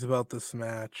feelings about this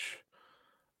match?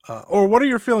 Or what are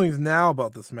your feelings now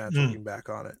about this match looking back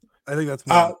on it? I think that's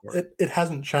more important. It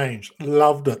hasn't changed.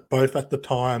 Loved it both at the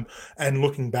time and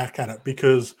looking back at it,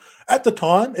 because at the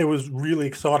time it was really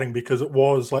exciting because it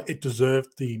was it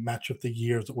deserved the match of the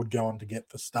year as it would go on to get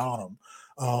for Stardom.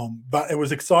 But it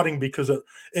was exciting because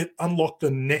it unlocked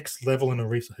the next level in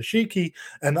Arisa Hoshiki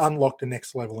and unlocked the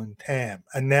next level in Tam.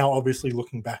 And now, obviously,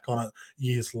 looking back on it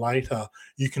years later,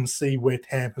 you can see where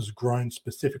Tam has grown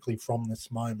specifically from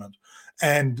this moment.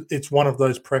 And it's one of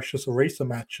those precious Arisa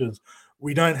matches.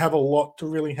 We don't have a lot to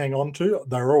really hang on to.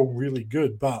 They're all really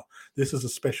good, but this is a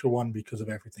special one because of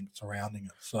everything surrounding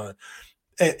it. So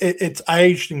it's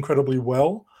aged incredibly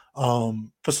well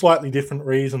for slightly different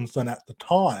reasons than at the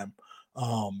time.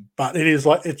 But it is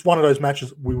it's one of those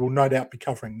matches we will no doubt be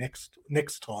covering next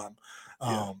time.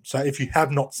 So if you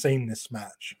have not seen this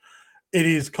match, it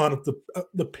is kind of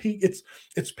the peak.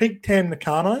 It's peak Tam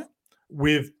Nakano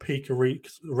with peak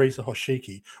Arisa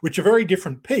Hoshiki, which are very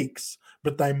different peaks,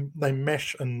 but they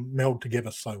mesh and meld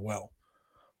together so well.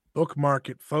 Bookmark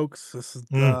it, folks. This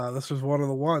is one of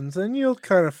the ones, and you'll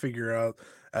kind of figure out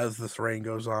as this reign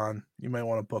goes on. You might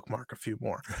want to bookmark a few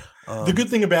more. The good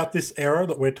thing about this era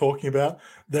that we're talking about,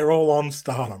 they're all on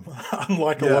Stardom,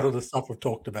 unlike a lot of the stuff we've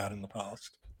talked about in the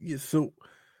past. Yeah, so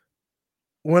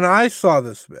when I saw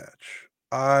this match,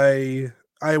 I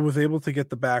was able to get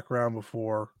the background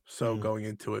before, going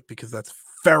into it, because that's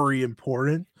very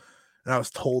important. And I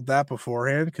was told that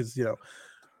beforehand because,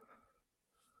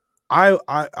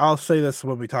 I'll say this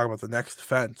when we talk about the next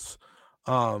defense,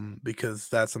 because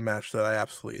that's a match that I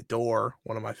absolutely adore.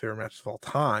 One of my favorite matches of all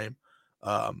time,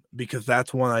 because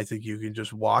that's one I think you can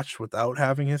just watch without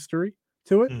having history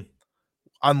to it.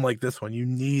 Unlike this one, you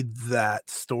need that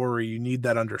story. You need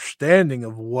that understanding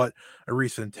of what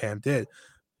Arisa and Tam did.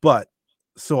 But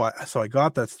so I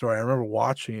got that story. I remember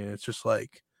watching it. It's just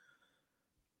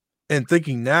and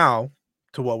thinking now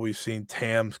to what we've seen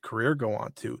Tam's career go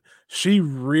on to, she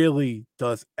really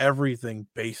does everything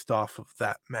based off of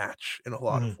that match in a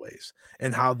lot of ways,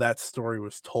 and how that story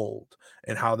was told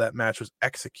and how that match was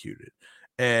executed.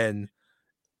 And,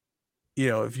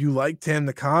 if you like Tam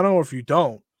Nakano or if you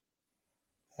don't,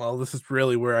 well, this is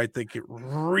really where I think it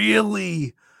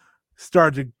really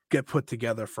started to get put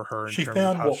together for her. She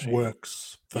found what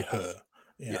works for her.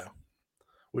 Yeah.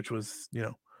 which was,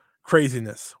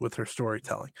 craziness with her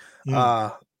storytelling.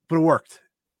 Mm. But it worked.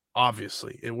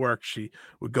 Obviously, it worked. She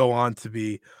would go on to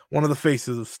be one of the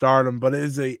faces of Stardom, but it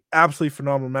is a absolutely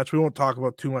phenomenal match. We won't talk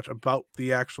about too much about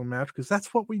the actual match because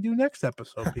that's what we do next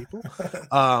episode, people.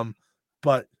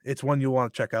 But it's one you'll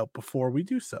want to check out before we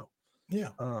do so. Yeah.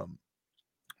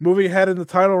 Moving ahead in the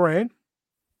title reign,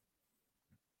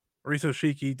 Risa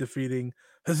Shiki defeating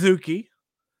Hazuki.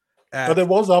 But there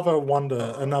was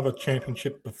another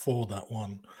championship before that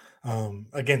one,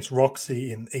 against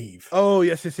Roxy and Eve. Oh,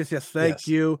 yes. Thank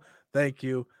you.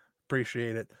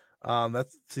 Appreciate it.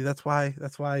 That's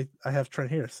why I have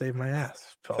Trent here to save my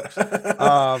ass, folks.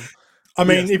 I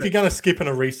mean, if you're going to skip an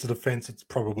Arisa defense, it's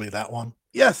probably that one.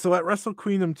 Yes, so at Wrestle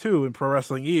Queendom 2 in Pro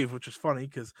Wrestling Eve, which is funny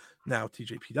because now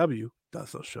TJPW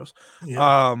does those shows.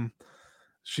 Yeah.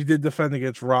 She did defend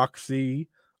against Roxy.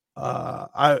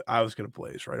 I was gonna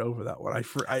blaze right over that one.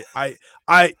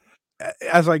 I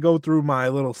as I go through my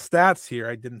little stats here,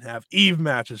 I didn't have Eve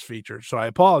matches featured, so I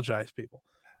apologize, people.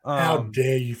 How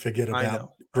dare you forget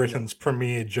about Britain's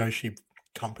premier Joshi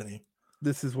company?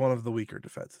 This is one of the weaker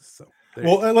defenses. So,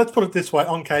 let's put it this way: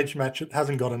 on Cage Match, it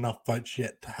hasn't got enough votes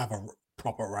yet to have a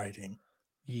proper rating.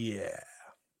 Yeah.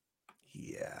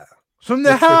 So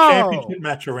now the championship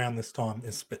match around this time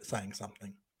is saying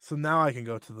something. So now I can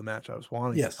go to the match I was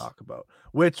wanting to talk about,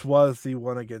 which was the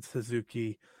one against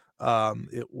Hazuki.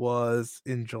 It was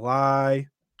in July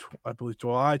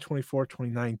 24,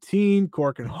 2019,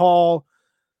 Cork and Hall.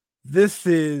 This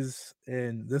is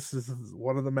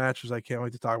one of the matches I can't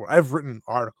wait to talk about. I've written an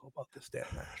article about this damn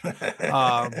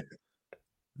match.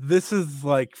 This is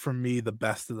like, for me, the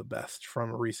best of the best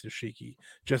from Arisa Shiki,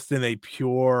 just in a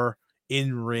pure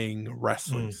in-ring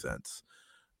wrestling sense,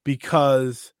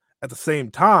 because at the same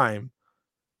time,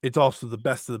 it's also the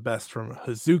best of the best from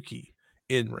Hazuki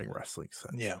in-ring wrestling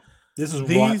sense. Yeah. This is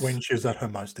right when she was at her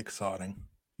most exciting.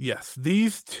 Yes.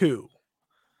 These two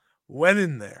went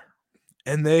in there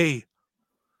and they,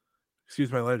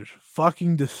 excuse my language,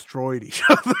 fucking destroyed each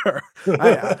other.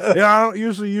 I don't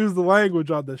usually use the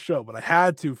language on this show, but I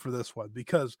had to for this one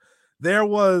because there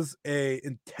was a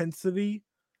intensity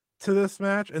to this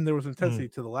match, and there was intensity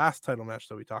to the last title match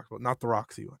that we talked about, not the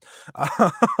Roxy one,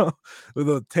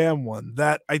 the Tam one.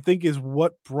 That I think is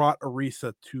what brought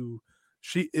Arisa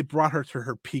it brought her to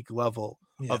her peak level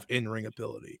of in-ring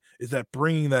ability. Is that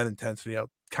bringing that intensity out,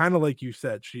 kind of like you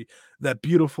said, that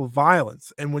beautiful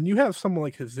violence. And when you have someone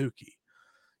like Hazuki,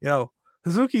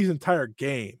 Hazuki's entire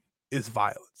game is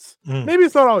violence. Maybe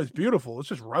it's not always beautiful; it's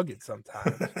just rugged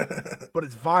sometimes, but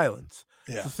it's violence.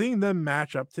 Yeah. So seeing them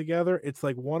match up together, it's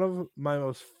like one of my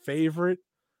most favorite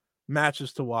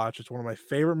matches to watch. It's one of my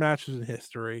favorite matches in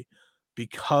history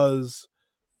because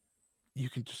you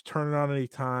can just turn it on any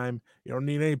time. You don't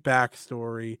need any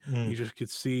backstory. You just could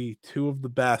see two of the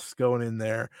best going in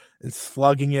there and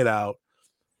slugging it out,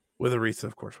 with Arisa,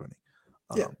 of course, winning.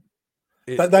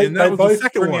 They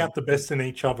both bring out the best in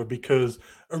each other, because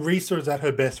Arisa is at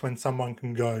her best when someone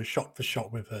can go shot for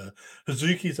shot with her.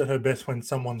 Hazuki's at her best when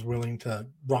someone's willing to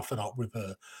rough it up with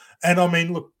her. And I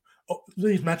mean, look,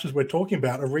 these matches we're talking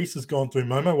about, Arisa's gone through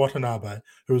Momo Watanabe,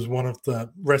 who is one of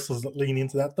the wrestlers that lean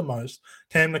into that the most.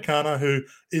 Tam Nakano, who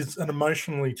is an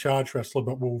emotionally charged wrestler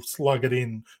but will slug it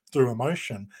in through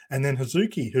emotion. And then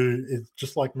Hazuki, who is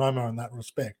just like Momo in that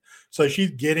respect. So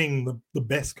she's getting the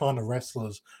best kind of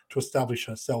wrestlers to establish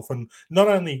herself, and not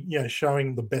only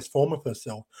showing the best form of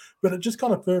herself, but it just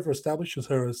kind of further establishes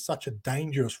her as such a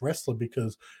dangerous wrestler,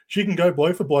 because she can go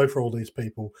blow for all these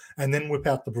people and then whip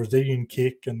out the Brazilian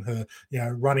kick and her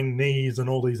running knees and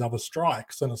all these other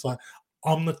strikes, and it's like,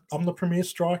 I'm the premier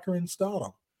striker in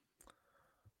Stardom.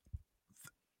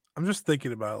 I'm just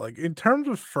thinking about it, like in terms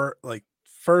of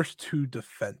first two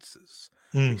defenses,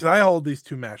 because I hold these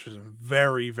two matches in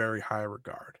very, very high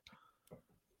regard.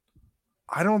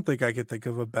 I don't think I could think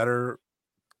of a better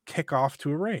kickoff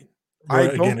to a reign.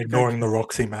 Right, again, ignoring the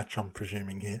Roxy match, I'm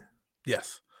presuming here.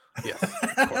 Yes, of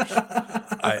course.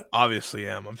 I obviously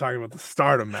am. I'm talking about the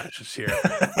Stardom matches here.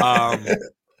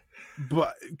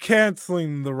 But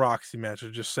canceling the Roxy match,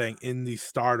 or just saying in the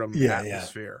Stardom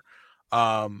atmosphere.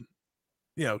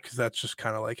 Because that's just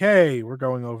kind of like, hey, we're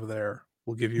going over there.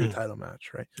 We'll give you a title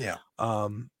match, right? Yeah.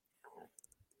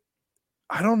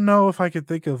 I don't know if I could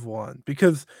think of one,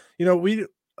 because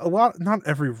not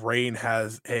every reign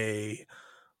has a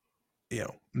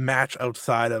match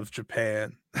outside of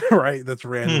Japan, right? That's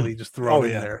randomly just thrown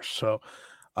in there. So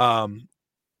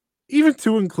even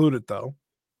to include it, though,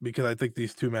 because I think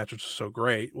these two matches are so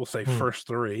great, we'll say first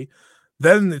three,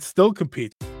 then it still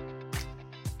competes.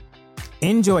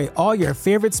 Enjoy all your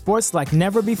favorite sports like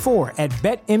never before at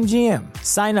BetMGM.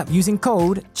 Sign up using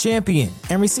code CHAMPION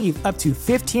and receive up to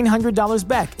 $1,500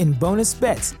 back in bonus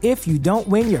bets if you don't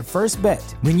win your first bet.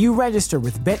 When you register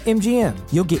with BetMGM,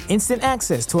 you'll get instant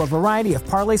access to a variety of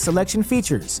parlay selection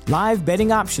features, live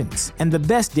betting options, and the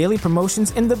best daily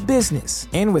promotions in the business.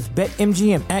 And with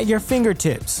BetMGM at your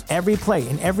fingertips, every play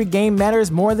and every game matters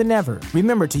more than ever.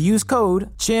 Remember to use code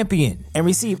CHAMPION and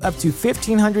receive up to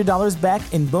 $1,500 back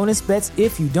in bonus bets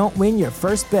if you don't win your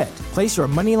first bet. Place your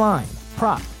money line,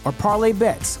 prop, or parlay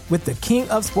bets with the king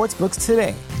of sportsbooks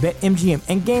today. BetMGM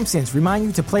and GameSense remind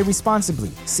you to play responsibly.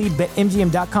 See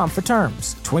BetMGM.com for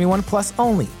terms. 21 plus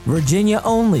only. Virginia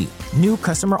only. New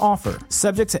customer offer.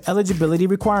 Subject to eligibility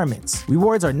requirements.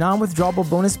 Rewards are non-withdrawable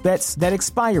bonus bets that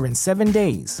expire in 7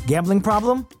 days. Gambling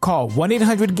problem? Call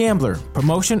 1-800-GAMBLER.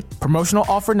 Promotional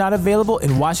offer not available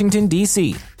in Washington,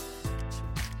 D.C.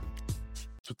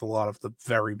 With a lot of the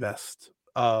very best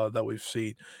that we've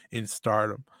seen in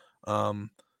Stardom.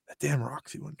 That damn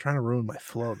Roxy one trying to ruin my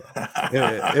flow though.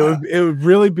 it would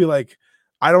really be like,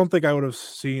 I don't think I would have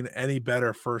seen any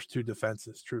better first two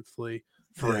defenses, truthfully,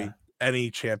 for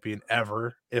any champion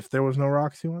ever if there was no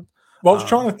Roxy one. Well, I was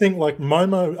trying to think like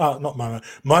Momo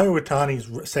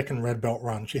Iwatani's second red belt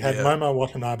run. She had Momo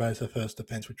Watanabe as her first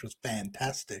defense, which was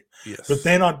fantastic. Yes. But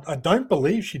then I don't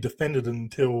believe she defended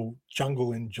until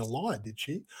Jungle in July, did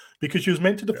she? Because she was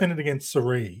meant to defend it against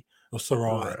Sarai,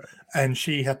 right. And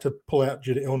she had to pull out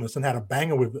due to illness and had a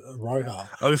banger with Roja.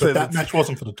 But that match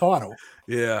wasn't for the title.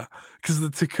 Yeah, because the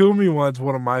Takumi one's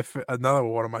another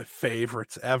one of my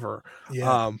favorites ever.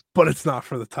 Yeah. But it's not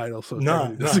for the title, so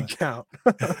it doesn't count.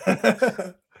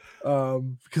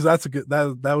 Because that's a good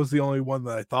that was the only one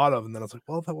that I thought of, and then I was like,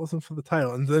 well, that wasn't for the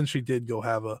title. And then she did go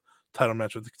have a title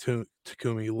match with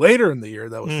Takumi later in the year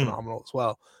that was phenomenal as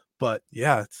well. But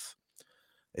yeah,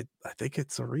 I think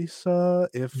it's Arisa.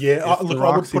 I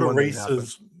would put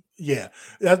Arisa's. Yeah,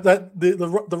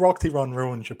 the Roxy run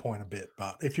ruins your point a bit,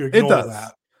 but if you ignore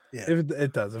that,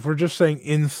 it does. If we're just saying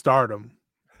in Stardom,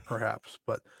 perhaps,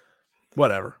 but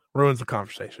whatever, ruins the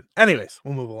conversation. Anyways,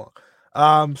 we'll move along.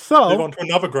 So move on to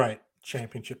another great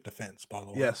championship defense, by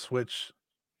the way. Yes, which,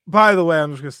 by the way,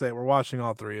 I'm just gonna say we're watching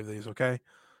all three of these. Okay,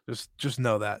 just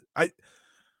know that I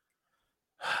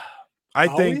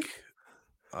think.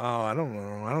 Oh, I don't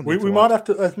know. We might have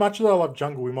to, as much as I love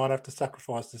Jungle, we might have to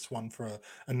sacrifice this one for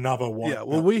another one. Yeah,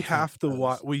 well, we have to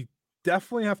watch. We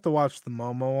definitely have to watch the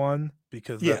Momo one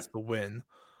because that's the win.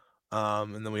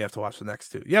 And then we have to watch the next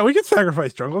two. Yeah, we can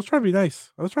sacrifice Jungle. Let's try to be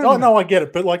nice. I get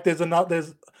it, but like,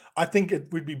 I think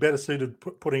it would be better suited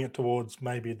putting it towards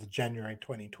maybe the January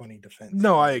 2020 defense.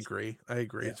 No, I agree. Yeah.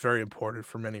 It's very important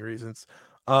for many reasons.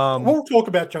 We'll talk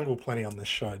about Jungle plenty on this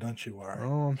show. Don't you worry.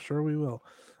 Oh, I'm sure we will.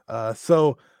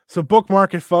 So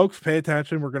bookmark it, folks. Pay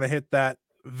attention. We're going to hit that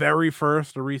very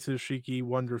first Arisa Shiki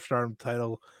Wonder of Stardom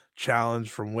title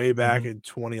challenge from way back in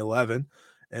 2011.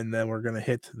 And then we're going to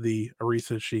hit the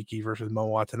Arisa Shiki versus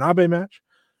Momo Watanabe match,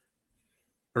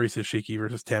 Arisa Shiki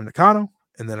versus Tam Nakano,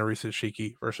 and then Arisa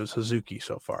Shiki versus Hazuki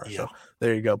so far. Yeah. So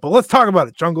there you go. But let's talk about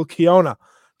it. Jungle Kiona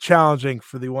challenging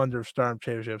for the Wonder of Stardom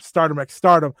Championship, Stardom X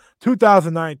Stardom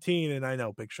 2019. And I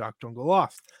know, big shock, Jungle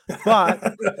lost. But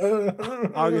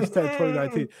August 10,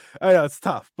 2019. I know it's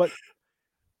tough. But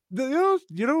you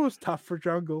know what was tough for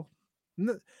Jungle?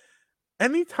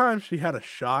 Anytime she had a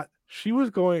shot, she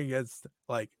was going against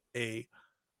like a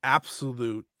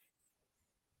absolute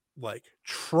like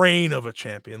train of a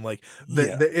champion. Like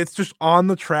it's just on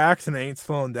the tracks and it ain't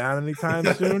slowing down anytime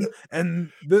soon. And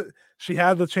she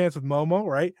had the chance with Momo,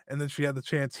 right? And then she had the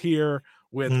chance here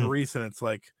with Arisa, and it's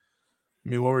like, I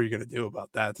mean, what were you gonna do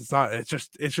about that?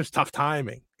 It's just tough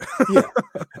timing. Yeah.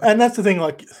 And that's the thing,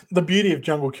 like the beauty of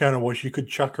Jungle Kiona was you could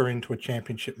chuck her into a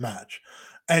championship match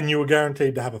and you were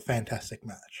guaranteed to have a fantastic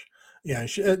match. You know,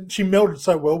 she melded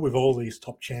so well with all these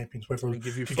top champions, whether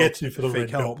Getsu for the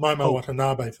red belt, Momo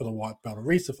Watanabe for the white belt,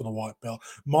 Arisa for the white belt,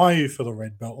 Mayu for the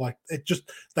red belt. Like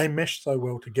they mesh so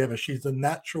well together. She's a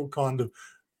natural kind of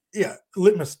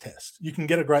litmus test. You can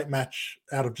get a great match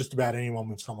out of just about anyone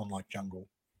with someone like Jungle.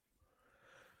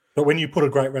 But when you put a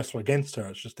great wrestler against her,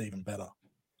 it's just even better.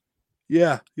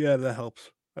 Yeah, that helps,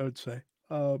 I would say.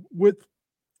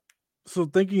 So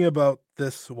thinking about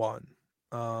this one,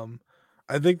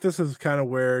 I think this is kind of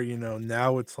where,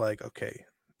 now it's like, okay,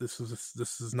 this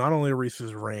is not only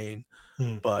Arisa's reign,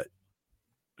 but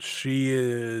she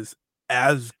is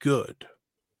as good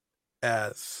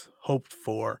as hoped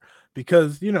for,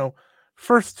 because,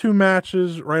 first two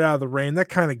matches right out of the reign, that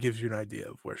kind of gives you an idea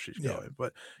of where she's going.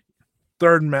 But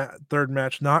third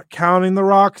match, not counting the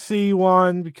Roxy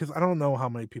one, because I don't know how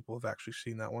many people have actually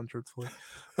seen that one, truthfully.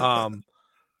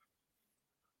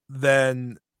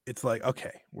 then it's like,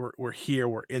 okay, we're here,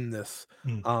 we're in this.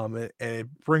 And it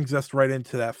brings us right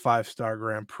into that 5-star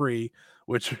Grand Prix,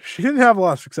 which she didn't have a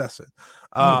lot of success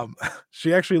in.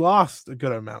 She actually lost a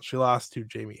good amount. She lost to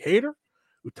Jamie Hayter,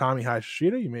 Utami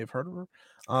Hayashida, you may have heard of her,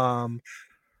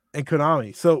 and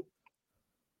Konami. So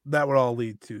that would all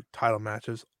lead to title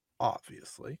matches,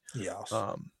 obviously. Yes.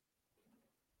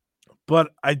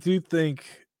 But I do think,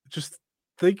 just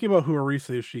thinking about who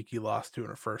Arisa Yoshiki lost to in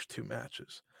her first 2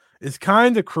 matches is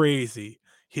kind of crazy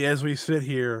as we sit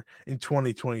here in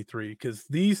 2023, because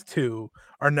these two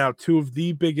are now 2 of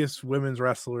the biggest women's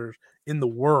wrestlers in the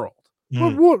world.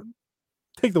 We'll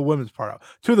take the women's part out.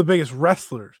 2 of the biggest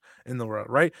wrestlers in the world,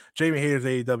 right? Jamie Hayter's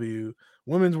AEW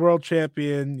Women's World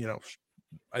Champion. You know,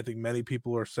 I think many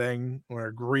people are saying or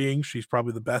agreeing she's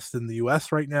probably the best in the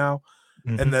US right now.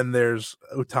 And then there's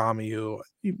Utami, who,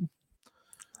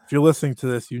 if you're listening to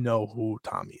this, you know who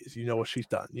Utami is. You know what she's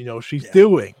done. You know what she's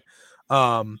doing.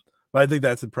 But I think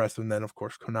that's impressive. And then, of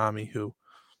course, Konami,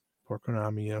 poor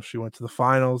Konami, you know, she went to the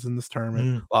finals in this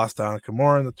tournament, lost to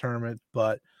Nakamura in the tournament.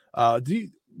 But do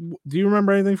you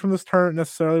remember anything from this tournament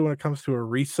necessarily when it comes to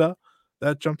Arisa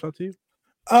that jumped out to you?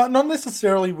 Not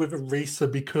necessarily with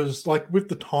Arisa, because like with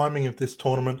the timing of this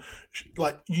tournament,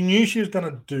 like you knew she was going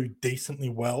to do decently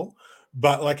well,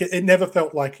 but like it never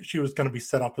felt like she was going to be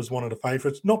set up as one of the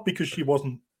favorites. Not because she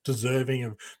wasn't deserving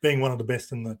of being one of the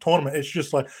best in the tournament. It's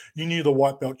just like you knew the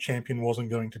white belt champion wasn't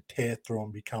going to tear through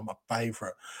and become a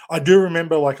favorite. I do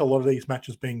remember like a lot of these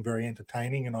matches being very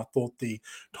entertaining, and I thought the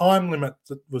time limit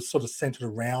that was sort of centered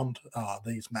around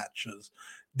these matches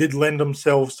did lend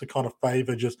themselves to kind of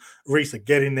favor just Arisa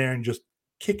get in there and just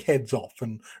kick heads off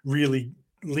and really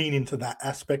lean into that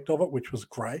aspect of it, which was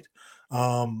great.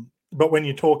 But when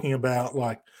you're talking about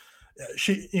like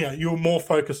you were more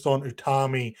focused on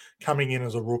Utami coming in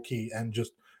as a rookie and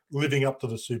just living up to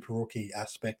the super rookie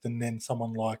aspect, and then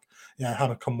someone like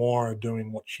Hana Kimura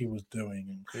doing what she was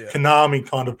doing, and Konami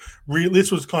kind of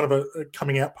this was kind of a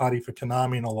coming out party for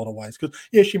Konami in a lot of ways, because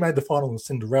she made the final in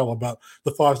Cinderella, but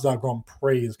the 5-star Grand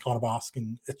Prix is kind of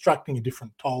extracting a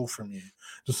different toll from you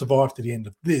to survive to the end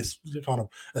of this. It kind of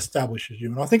establishes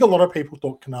you, and I think a lot of people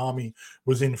thought Konami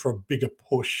was in for a bigger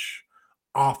push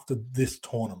after this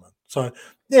tournament. So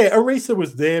Arisa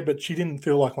was there, but she didn't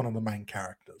feel like one of the main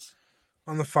characters.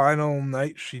 On the final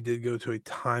night, she did go to a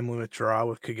time limit draw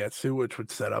with Kagetsu, which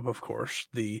would set up, of course,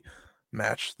 the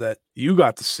match that you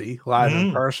got to see live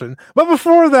in person. But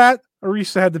before that,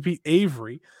 Arisa had to beat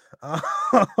Avery in a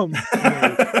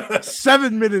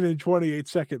 7-minute and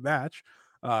 28-second match.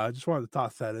 I just wanted to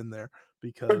toss that in there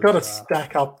because got to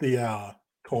stack up the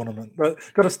tournament.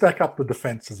 Got to stack up the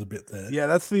defenses a bit there. Yeah,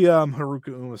 that's the Haruka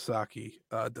Umasaki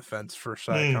defense for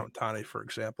Sayaka Utani, for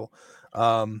example.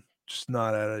 Just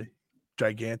not at a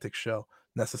gigantic show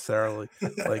necessarily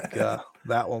like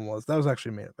that one was. That was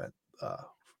actually a main event.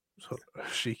 So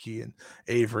Shiki and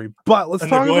Avery. But let's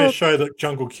talk about to show that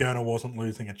Jungle Kiona wasn't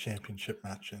losing a championship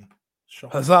match in.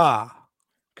 Huzzah!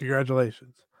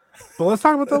 Congratulations. But let's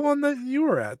talk about the one that you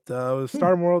were at. It was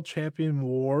Stardom World Champion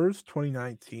Wars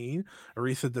 2019.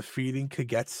 Arisa defeating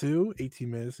Kagetsu, 18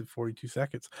 minutes and 42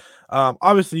 seconds.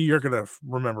 Obviously, you're going to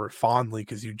remember it fondly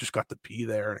because you just got to be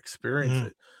there and experience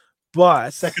it.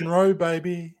 But second row,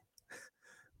 baby.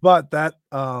 But that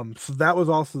so that was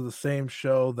also the same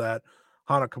show that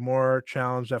Hana Kimura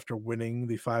challenged after winning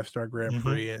the 5-star Grand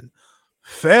Prix and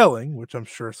failing, which I'm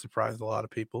sure surprised a lot of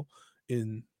people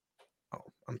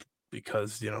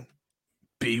because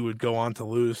B would go on to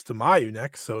lose to Mayu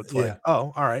next. So it's like,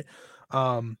 oh, all right.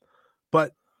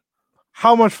 But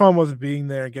how much fun was it being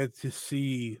there and get to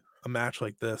see a match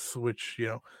like this, which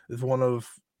is one of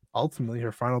ultimately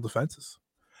her final defenses?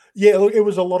 Yeah, look, it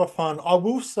was a lot of fun. I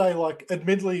will say, like,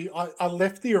 admittedly, I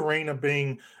left the arena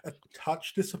being a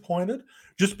touch disappointed,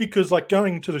 just because, like,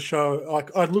 going to the show,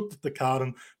 like, I looked at the card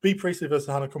and B Priestley versus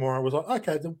Hana Kimura, I was like,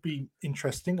 okay, that'll be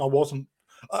interesting. I wasn't,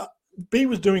 B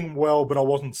was doing well, but I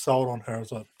wasn't sold on her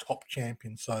as a top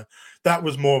champion. So that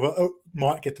was more of a,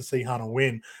 might get to see Hana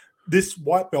win. This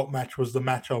white belt match was the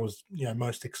match I was,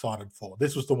 most excited for.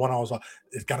 This was the one I was like,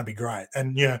 it's going to be great.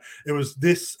 And, it was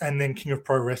this and then King of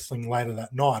Pro Wrestling later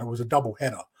that night. It was a double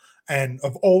header. And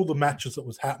of all the matches that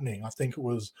was happening, I think it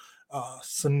was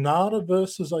Sonata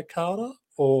versus Okada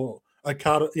or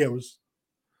Okada. Yeah, it was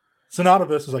Sonata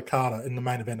versus Okada in the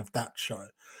main event of that show.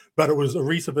 But it was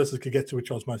Arisa versus Kagetsu,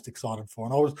 which I was most excited for.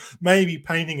 And I was maybe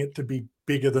painting it to be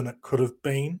bigger than it could have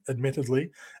been, admittedly.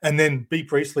 And then B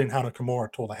Priestley and Hana Kimura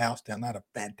tore the house down. They had a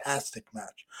fantastic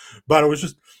match. But it was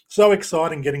just so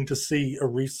exciting getting to see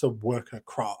Arisa work her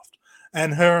craft.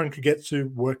 And her and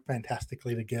Kagetsu worked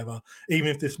fantastically together. Even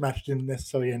if this match didn't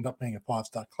necessarily end up being a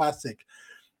 5-star classic,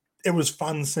 it was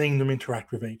fun seeing them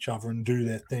interact with each other and do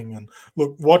their thing. And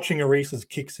look, watching Arisa's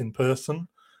kicks in person,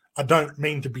 I don't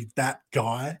mean to be that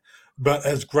guy, but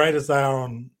as great as they are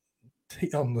on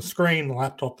the screen, the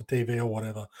laptop, the TV, or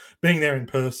whatever, being there in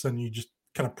person, you just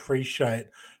can appreciate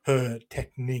her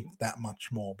technique that much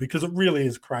more, because it really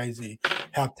is crazy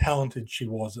how talented she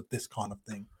was at this kind of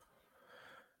thing.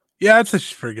 Yeah, I'd say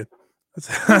she's pretty good.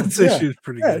 I'd say she was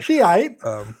pretty good. She ate.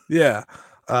 Yeah.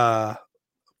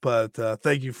 But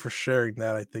thank you for sharing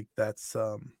that. I think that's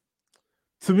to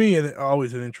me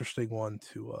always an interesting one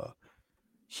to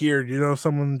hear.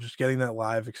 Someone just getting that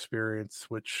live experience,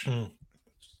 which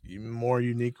more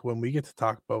unique when we get to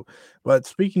talk about. But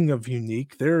speaking of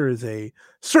unique, there is a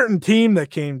certain team that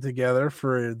came together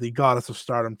for the Goddess of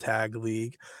Stardom Tag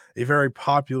League, a very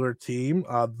popular team.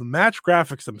 The match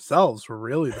graphics themselves were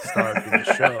really the star of the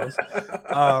shows.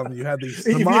 You had these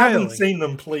if you haven't seen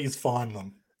them, please find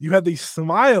them. You had the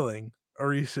smiling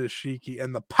Arisa Ishiki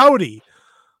and the pouty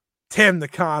Tam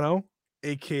Nakano,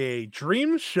 aka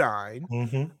Dream Shine,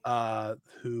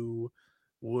 who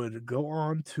would go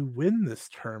on to win this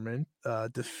tournament,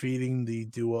 defeating the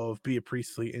duo of Bea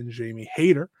Priestley and Jamie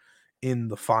Hayter in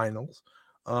the finals.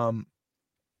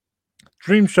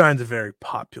 Dream Shine's a very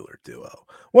popular duo.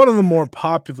 One of the more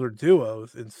popular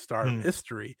duos in Stardom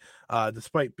history,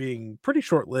 despite being pretty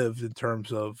short-lived in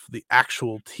terms of the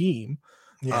actual team.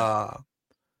 Yeah.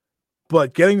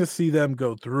 But getting to see them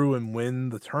go through and win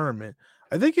the tournament,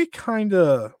 I think this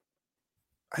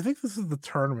is the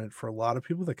tournament for a lot of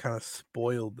people that kind of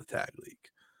spoiled the Tag League,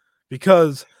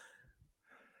 because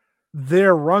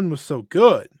their run was so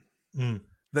good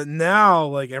that now,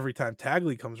 like, every time Tag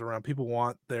League comes around, people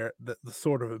want the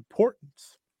sort of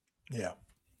importance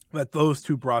that those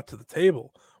two brought to the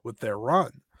table with their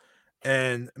run.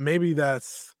 And maybe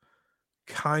that's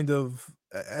kind of,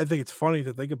 I think it's funny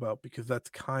to think about, because that's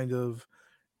kind of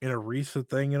an Arisa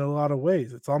thing in a lot of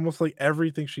ways. It's almost like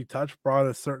everything she touched brought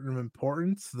a certain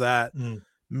importance that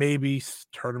maybe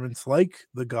tournaments like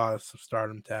the Goddess of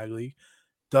Stardom Tag League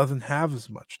doesn't have as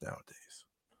much nowadays.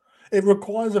 It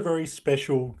requires a very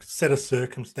special set of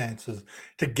circumstances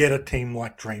to get a team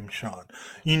like Dream Shine.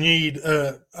 You need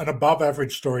an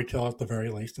above-average storyteller at the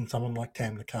very least, and someone like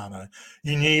Tam Nakano.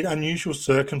 You need unusual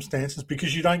circumstances,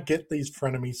 because you don't get these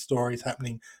frenemy stories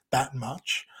happening that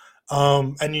much.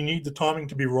 And you need the timing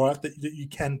to be right that you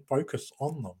can focus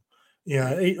on them.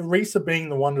 Arisa being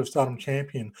the Wonder of Stardom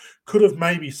champion could have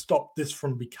maybe stopped this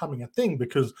from becoming a thing,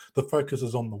 because the focus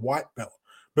is on the white belt.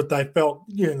 But they felt,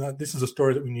 this is a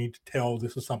story that we need to tell.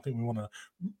 This is something we want to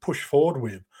push forward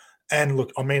with. And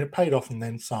look, I mean, it paid off and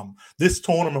then some. This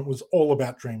tournament was all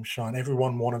about Dream Shine.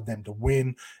 Everyone wanted them to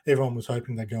win. Everyone was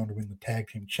hoping they're going to win the tag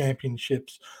team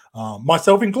championships,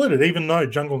 myself included, even though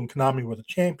Jungle and Konami were the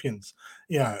champions.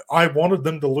 I wanted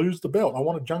them to lose the belt. I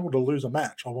wanted Jungle to lose a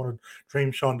match. I wanted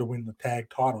Dream Shine to win the tag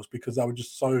titles, because they were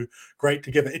just so great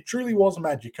together. It truly was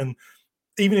magic. And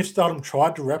even if Stardom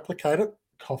tried to replicate it,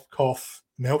 cough,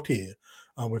 melt here,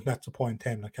 with Natsupoi and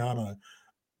Tam Nakano,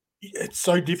 it's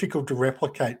so difficult to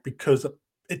replicate, because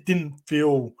it didn't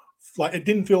feel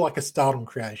like a Stardom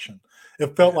creation.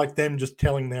 It felt like them just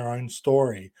telling their own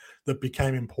story that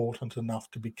became important enough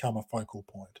to become a focal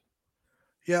point.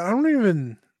 Yeah, I don't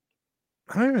even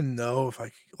know if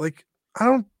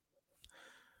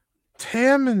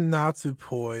Tam and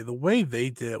Natsupoi, the way they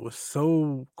did it was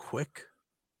so quick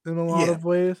in a lot of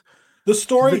ways. The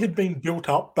story had been built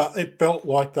up, but it felt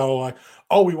like they were like,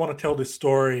 oh, we want to tell this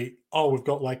story. Oh, we've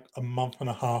got like a month and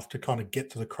a half to kind of get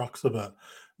to the crux of it.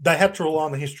 They had to rely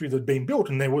on the history that had been built,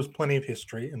 and there was plenty of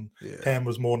history, and Tam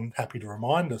was more than happy to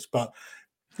remind us. But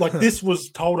like this was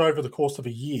told over the course of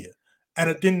a year, and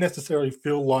it didn't necessarily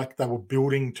feel like they were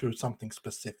building to something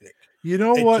specific. It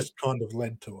just kind of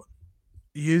led to it.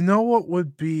 You know what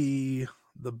would be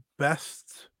the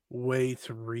best way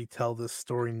to retell this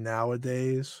story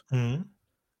nowadays? It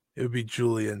would be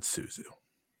Giulia and Suzu.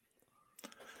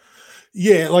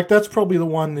 Yeah, like that's probably the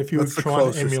one, if you were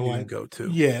trying to emulate. Go to.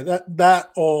 Yeah,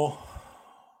 that or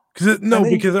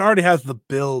because it already has the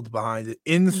build behind it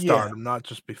in Stardom, not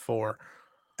just before.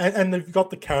 And they've got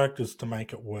the characters to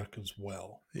make it work as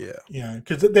well. Yeah.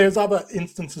 Because there's other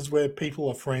instances where people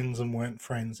are friends and weren't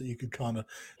friends that you could kind of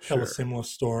tell a similar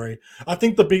story. I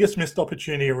think the biggest missed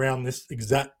opportunity around this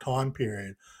exact time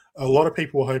period, a lot of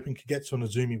people were hoping Kagetsu and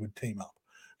Azumi would team up,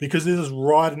 because this is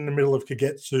right in the middle of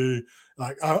Kagetsu.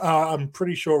 Like, I'm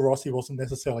pretty sure Rossi wasn't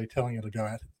necessarily telling her to go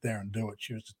out there and do it.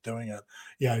 She was just doing it,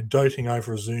 doting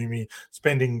over Azumi,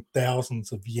 spending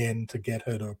thousands of yen to get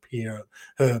her to appear at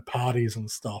her parties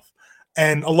and stuff.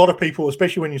 And a lot of people,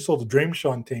 especially when you saw the Dream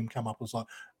Shine team come up, was like,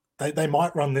 they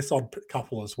might run this odd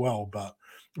couple as well. But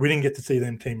we didn't get to see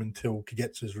them team until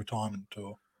Kagetsu's retirement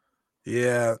tour.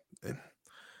 Yeah.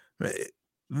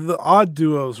 The odd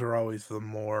duos are always the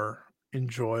more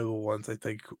enjoyable ones, I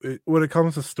think, when it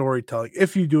comes to storytelling,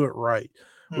 if you do it right,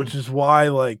 which is why,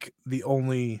 like, the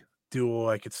only duo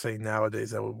I could say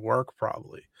nowadays that would work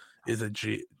probably is a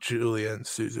Julia and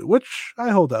Suzu, which I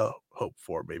hold out hope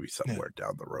for maybe somewhere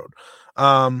down the road.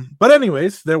 But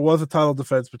anyways, there was a title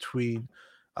defense between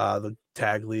the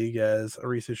tag league as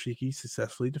Arisa Shiki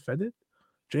successfully defeated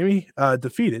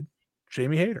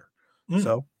Jamie Hayter.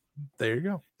 So there you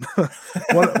go.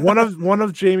 one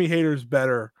of Jamie Hayter's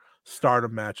better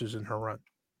Stardom matches in her run.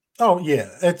 Oh yeah,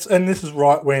 and this is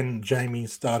right when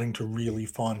Jamie's starting to really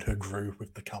find her groove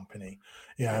with the company,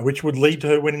 which would lead to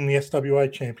her winning the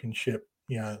SWA championship,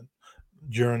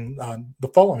 during the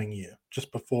following year,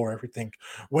 just before everything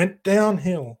went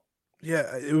downhill.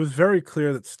 Yeah, it was very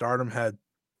clear that Stardom had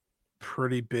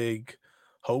pretty big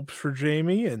hopes for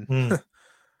Jamie, and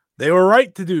they were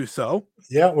right to do so.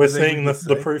 Yeah, we're seeing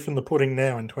the proof in the pudding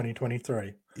now in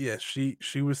 2023. Yeah,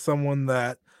 she was someone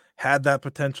that had that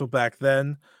potential back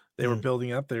then. They were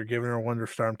building up. They were giving her a Wonder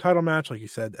Stardom title match, like you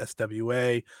said,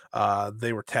 SWA.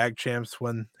 They were tag champs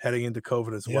when heading into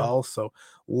COVID as well. So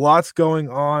lots going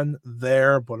on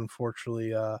there, but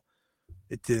unfortunately,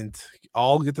 it didn't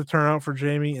all get to turn out for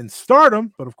Jamie in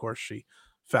Stardom. But of course, she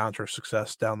found her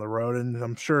success down the road, and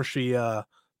I'm sure she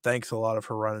thanks a lot of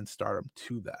her run in Stardom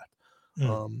to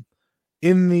that.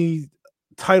 In the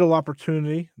title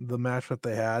opportunity, the match that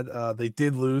they had, they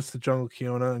did lose to Jungle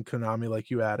Kiona and Konami, like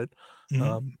you added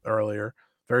earlier.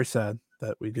 Very sad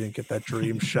that we didn't get that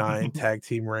Dream Shine tag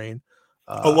team reign.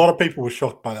 A lot of people were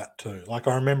shocked by that too. Like,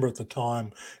 I remember at the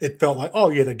time, it felt like, oh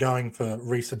yeah, they're going for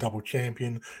Risa double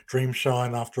champion, Dream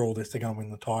Shine. After all this, they're going to win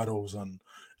the titles, and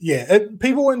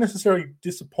people weren't necessarily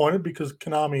disappointed because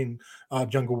Konami and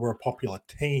Jungle were a popular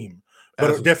team,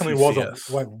 but it definitely wasn't.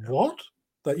 Wait, what?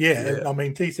 But I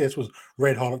mean, TCS was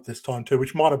red hot at this time too,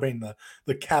 which might have been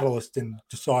the catalyst in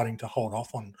deciding to hold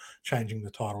off on changing the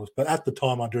titles. But at the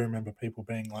time, I do remember people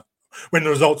being like, when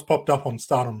the results popped up on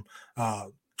Stardom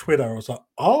Twitter, I was like,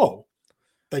 oh,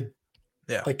 they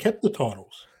kept the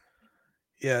titles.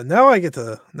 Yeah, now I get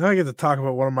to talk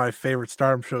about one of my favorite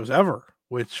Stardom shows ever,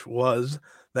 which was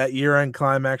that year-end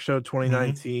Climax show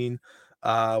 2019.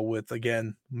 With,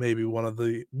 again, maybe one of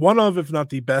if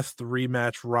not the best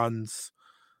 3-match runs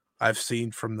I've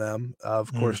seen from them.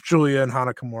 Of course, Julia and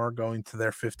Hana Kimura going to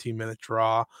their 15-minute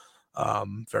draw.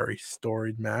 Very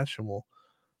storied match, and we'll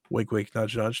wink, wink,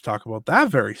 nudge, nudge, talk about that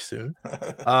very soon.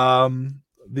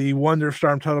 The Wonder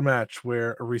Stardom title match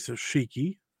where Arisa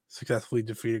Shiki successfully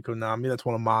defeated Konami. That's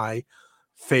one of my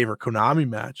favorite Konami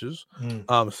matches,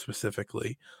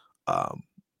 specifically.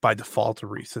 By default,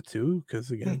 Arisa too,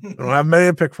 because again, I don't have many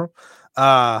to pick from.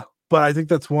 But I think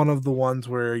that's one of the ones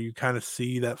where you kind of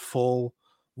see that full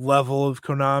level of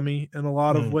Konami in a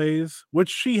lot of ways, which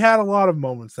she had a lot of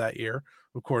moments that year,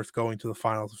 of course, going to the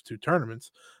finals of 2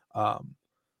 tournaments,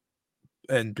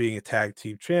 and being a tag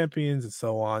team champions and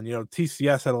so on.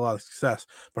 TCS had a lot of success,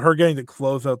 but her getting to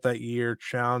close out that year,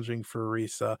 challenging for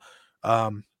Arisa,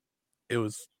 it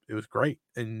was great.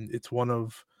 And it's one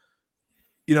of,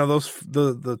 those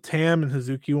the Tam and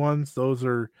Hazuki ones, those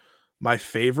are my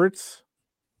favorites.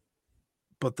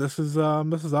 But this is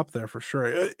up there for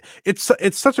sure.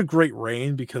 It's such a great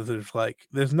reign because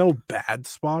there's no bad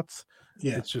spots.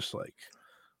 Yeah, it's just like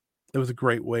it was a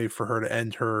great way for her to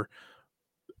end her.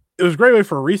 It was a great way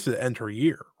for Arisa to end her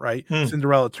year, right?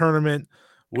 Cinderella tournament,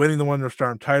 winning the Wonder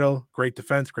Stardom title, great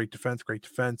defense,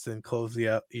 and close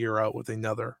the year out with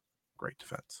another great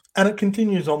defense. And it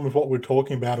continues on with what we're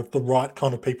talking about of the right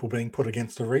kind of people being put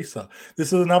against Arisa.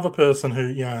 This is another person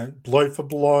who, blow for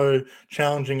blow,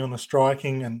 challenging on the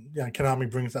striking, and Konami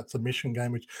brings that submission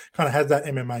game, which kind of has that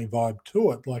MMA vibe to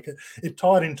it. Like it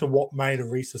tied into what made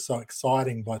Arisa so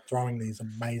exciting by throwing these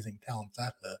amazing talents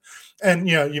at her. And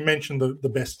you mentioned the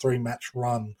best 3-match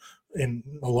run in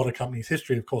a lot of companies'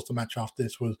 history. Of course, the match after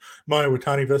this was Mayu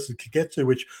Iwatani versus Kagetsu,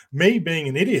 which, me being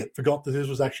an idiot, forgot that this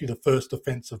was actually the first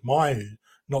defense of Mayu,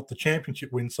 not the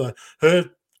championship win. So her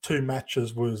 2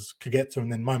 matches was Kagetsu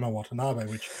and then Momo Watanabe,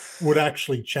 which would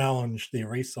actually challenge the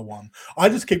Arisa one. I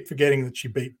just keep forgetting that she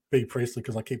beat Bea Priestley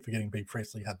because I keep forgetting Bea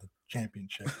Priestley had the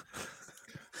championship.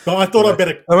 So I thought I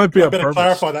better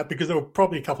clarify that, because there were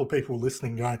probably a couple of people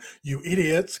listening going, "You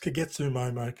idiots, Kagetsu,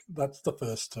 Momo, that's the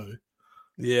first 2."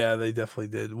 Yeah, they definitely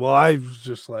did. Well, I was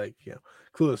just like,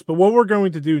 clueless. But what we're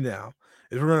going to do now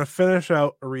is we're going to finish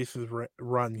out Arisa's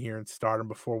run here in Stardom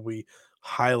before we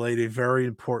highlight a very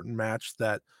important match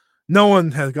that no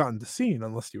one has gotten to see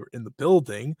unless you were in the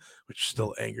building, which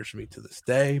still angers me to this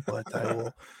day. But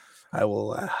I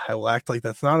will act like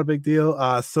that's not a big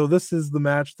deal. So this is the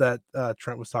match that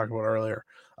Trent was talking about earlier.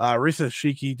 Risa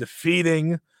Shiki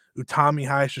defeating Utami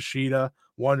Hayashishita,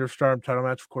 Wonder of Stardom title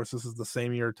match. Of course, this is the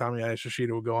same year Utami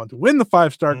Hayashishita will go on to win the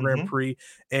 5-star Grand Prix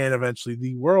and eventually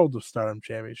the World of Stardom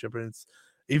Championship. And it's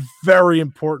a very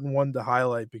important one to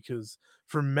highlight because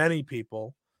for many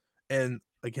people, and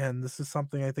again, this is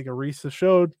something I think Arisa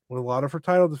showed with a lot of her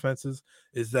title defenses,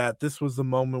 is that this was the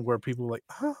moment where people were like,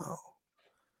 oh,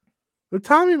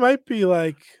 Utami might be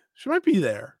like, she might be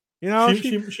there. You know,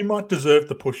 she might deserve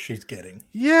the push she's getting.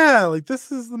 Yeah, like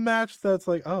this is the match that's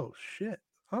like, oh shit.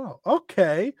 Oh,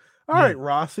 okay. All right,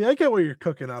 Rossi, I get what you're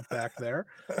cooking up back there.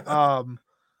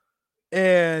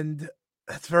 And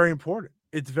that's very important.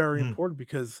 It's very important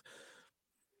because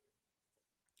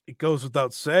it goes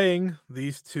without saying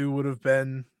these two would have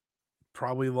been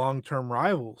probably long-term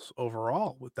rivals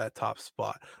overall with that top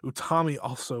spot. Utami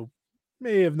also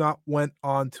may have not went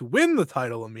on to win the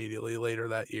title immediately later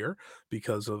that year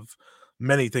because of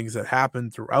many things that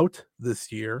happened throughout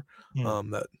this year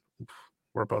that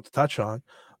we're about to touch on.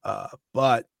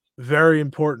 But very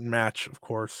important match, of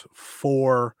course,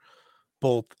 for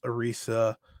both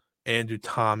Arisa and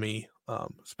Utami,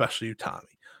 especially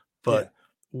Utami. But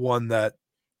one that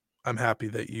I'm happy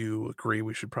that you agree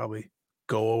we should probably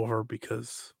go over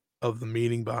because of the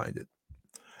meaning behind it.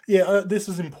 Yeah, this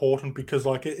is important because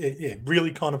like it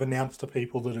really kind of announced to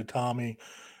people that Utami,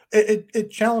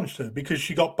 it challenged her because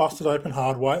she got busted open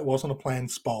hard way. It wasn't a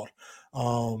planned spot.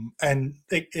 And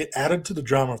it added to the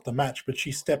drama of the match, but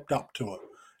she stepped up to it.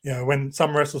 You know, when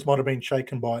some wrestlers might have been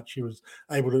shaken by it, she was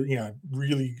able to, you know,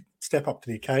 really step up to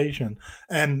the occasion.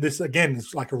 And this, again,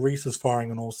 is like Arisa's firing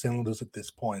on all cylinders at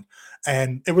this point.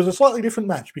 And it was a slightly different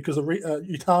match because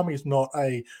Utami is not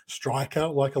a striker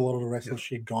like a lot of the wrestlers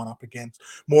she had gone up against,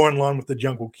 more in line with the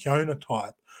Jungle Kyona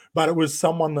type. But it was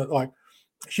someone that, like,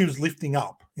 she was lifting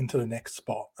up into the next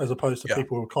spot as opposed to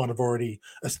people who were kind of already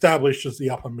established as the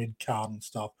upper mid card and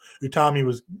stuff. Utami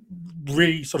was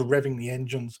really sort of revving the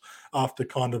engines after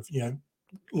kind of, you know,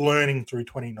 learning through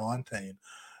 2019.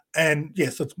 And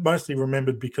yes, it's mostly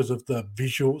remembered because of the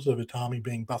visuals of Utami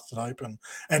being busted open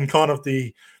and kind of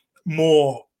the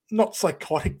more not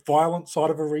psychotic violent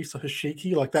side of Arisa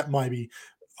Hoshiki. Like that may be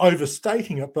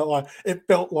overstating it, but like it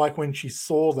felt like when she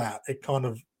saw that, it kind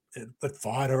of it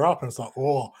fired her up, and it's like,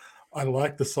 oh, I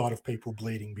like the sight of people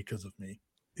bleeding because of me.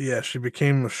 Yeah, she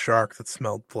became a shark that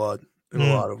smelled blood in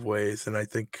a lot of ways, and I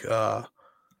think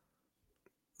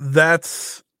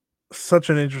that's such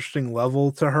an interesting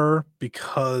level to her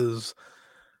because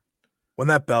when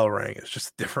that bell rang, it's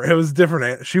just different. It was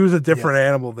different. She was a different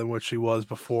animal than what she was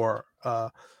before.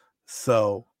 And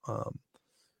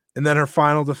then her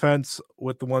final defense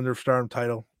with the Wonder of Stardom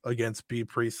title against Bea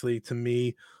Priestley, to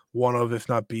me, one of, if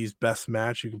not Bea's best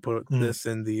match. You can put this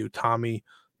in the Utami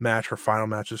match, her final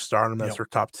match of Stardom. That's her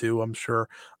top two, I'm sure.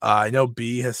 I know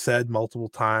Bea has said multiple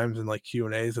times in like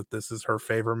Q&As that this is her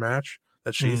favorite match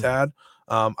that she's had.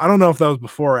 I don't know if that was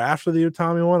before or after the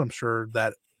Utami one. I'm sure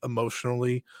that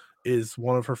emotionally is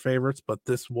one of her favorites, but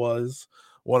this was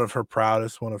one of her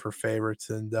proudest, one of her favorites.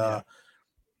 And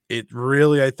it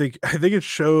really, I think it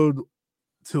showed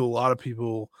to a lot of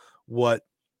people what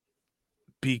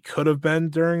Bea could have been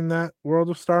during that World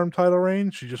of Stardom title reign.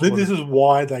 She just this is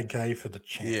why they gave her the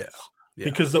chance,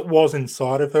 because it was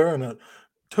inside of her, and it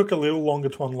took a little longer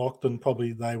to unlock than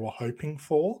probably they were hoping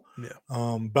for.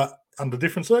 But under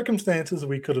different circumstances,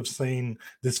 we could have seen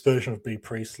this version of Bea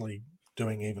Priestley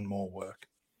doing even more work.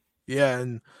 Yeah,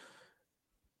 and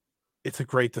it's a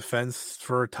great defense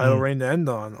for a title reign to end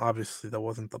on. Obviously, that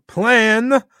wasn't the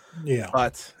plan.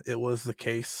 But it was the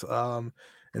case.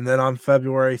 And then on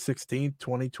February 16th,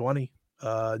 2020,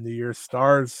 New Year's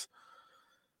Stars,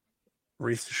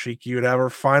 Risa Shiki would have her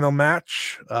final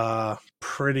match.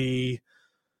 Pretty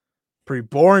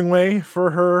boring way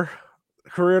for her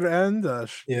career to end.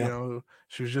 You know,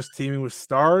 she was just teaming with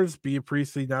stars: Bea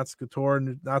Priestley, Natsu Couture,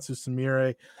 Natsu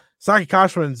Sumire, Saki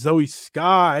Kashima, and Zoe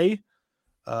Sky.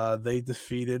 They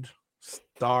defeated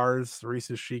Stars,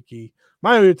 Risa Shiki,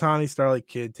 Mayu Iwatani, Starlight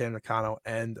Kid, Tam Nakano,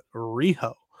 and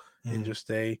Riho in just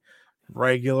a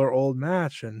regular old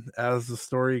match. And as the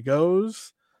story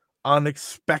goes,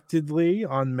 unexpectedly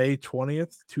on May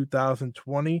 20th,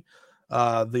 2020,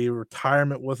 the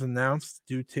retirement was announced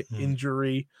due to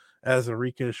injury, as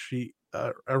Arisa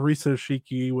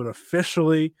Shiki would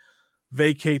officially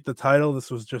vacate the title. This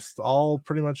was just all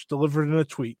pretty much delivered in a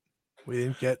tweet. We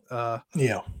didn't get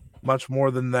much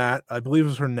more than that. I believe it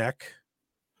was her neck.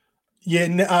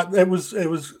 Yeah, it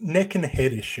was neck and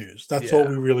head issues. That's all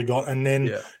we really got, and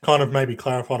then kind of maybe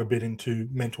clarified a bit into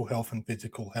mental health and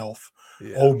physical health,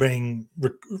 all being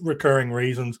recurring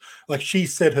reasons. Like she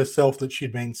said herself that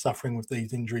she'd been suffering with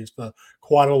these injuries for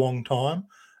quite a long time,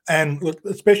 and look,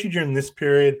 especially during this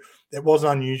period, it was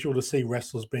unusual to see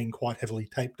wrestlers being quite heavily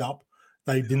taped up.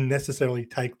 They didn't necessarily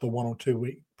take the 1 or 2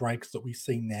 week breaks that we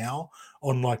see now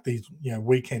on like these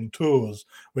weekend tours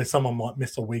where someone might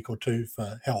miss a week or two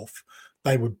for health.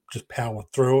 They would just power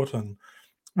through it, and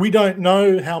we don't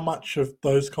know how much of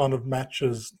those kind of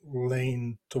matches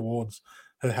lean towards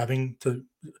her having to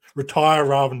retire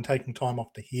rather than taking time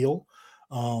off to heal.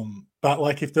 But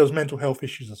like if there was mental health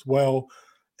issues as well,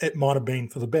 it might have been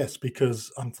for the best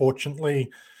because unfortunately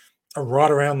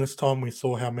right around this time, we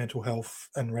saw how mental health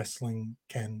and wrestling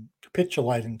can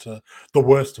capitulate into the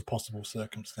worst of possible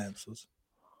circumstances.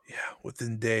 Yeah,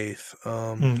 within days.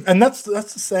 And that's the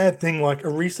sad thing. Like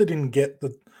Arisa didn't get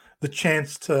the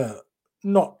chance to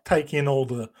not take in all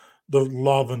the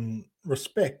love and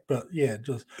respect, but yeah,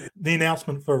 just the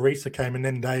announcement for Arisa came, and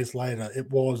then days later, it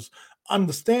was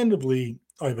understandably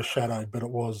overshadowed, but it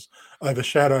was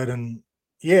overshadowed, and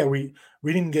yeah, we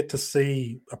didn't get to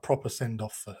see a proper send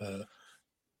off for her,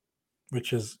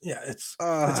 which is it's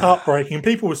heartbreaking.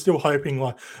 People were still hoping,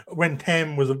 like when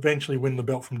Tam was eventually win the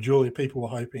belt from Julia, people were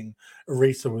hoping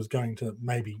Arisa was going to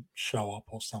maybe show up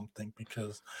or something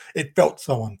because it felt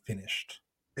so unfinished.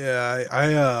 Yeah,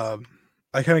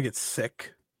 I kind of get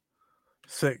sick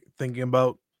thinking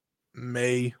about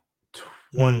May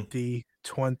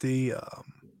 2020.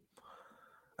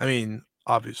 I mean,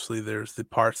 obviously, there's the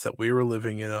parts that we were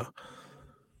living in a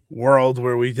world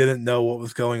where we didn't know what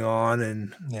was going on,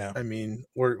 and I mean,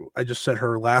 I just said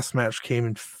her last match came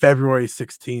in February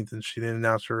 16th, and she didn't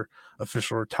announce her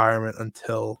official retirement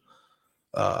until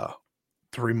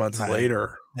 3 months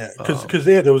later. Yeah, because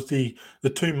there was the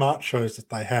 2 March shows that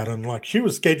they had, and like she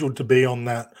was scheduled to be on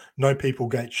that No People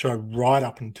Gate show right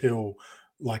up until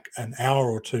like an hour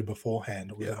or two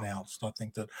beforehand it was announced. I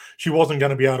think that she wasn't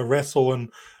going to be able to wrestle,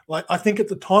 and like I think at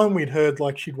the time we'd heard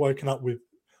like she'd woken up with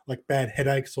like bad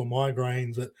headaches or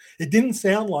migraines. It didn't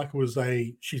sound like it was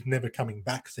a she's never coming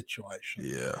back situation.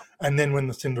 Yeah. And then when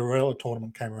the Cinderella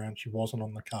tournament came around, she wasn't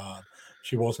on the card.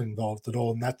 She wasn't involved at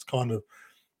all, and that's kind of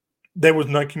there was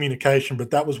no communication,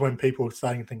 but that was when people were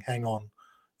starting to think, hang on,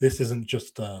 this isn't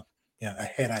just a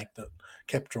headache that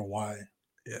kept her away.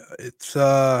 Yeah,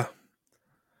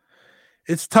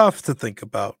 it's tough to think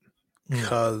about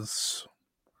because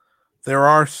there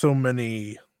are so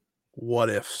many what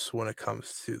ifs when it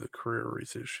comes to the career of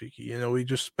Arisa Hoshiki. We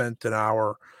just spent an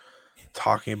hour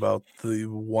talking about the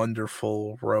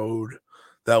wonderful road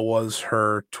that was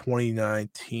her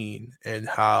 2019 and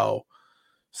how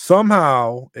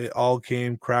somehow it all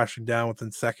came crashing down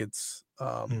within seconds,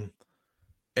 and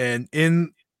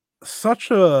in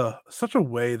such a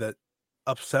way that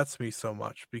upsets me so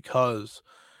much because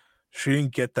she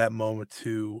didn't get that moment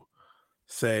to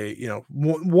say,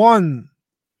 one,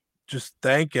 just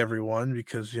thank everyone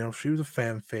because she was a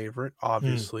fan favorite,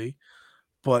 obviously,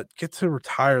 but get to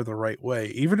retire the right way.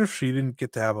 Even if she didn't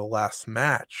get to have a last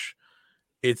match,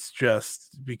 it's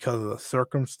just because of the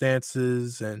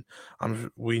circumstances, and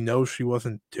we know she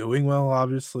wasn't doing well.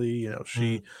 Obviously,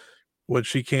 when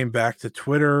she came back to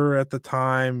Twitter at the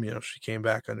time, she came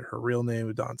back under her real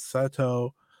name, Don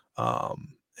Sato,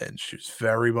 and she was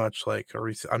very much like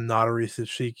Arisa. I'm not Arisa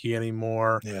Hoshiki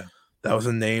anymore. Yeah, that was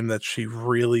a name that she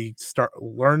really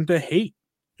learned to hate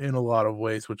in a lot of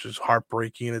ways, which is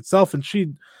heartbreaking in itself. And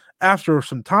she, after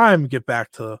some time, get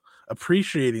back to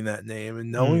appreciating that name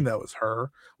and knowing that was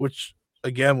her, which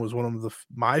again was one of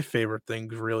my favorite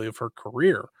things really of her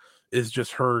career, is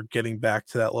just her getting back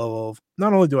to that level of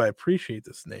not only do I appreciate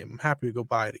this name, I'm happy to go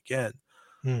buy it again.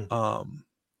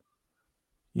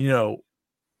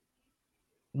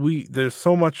 There's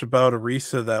so much about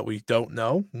Arisa that we don't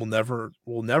know. We'll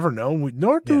never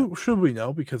know. Should we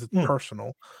know because it's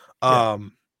personal. But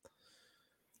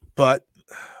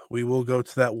we will go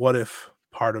to that what if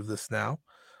part of this now.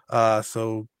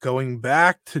 So going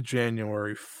back to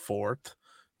January 4th,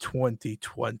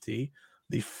 2020,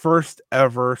 the first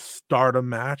ever Stardom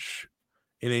match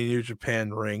in a New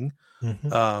Japan ring,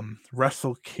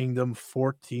 Wrestle Kingdom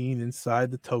 14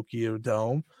 inside the Tokyo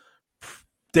Dome.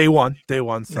 Day one.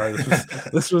 Sorry,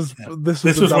 this was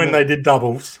when they did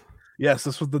doubles. Yes,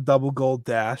 this was the double gold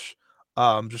dash.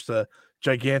 Just a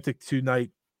gigantic two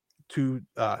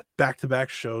back-to-back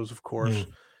shows. Of course,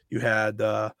 you had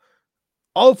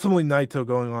ultimately Naito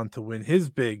going on to win his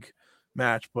big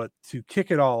match, but to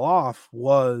kick it all off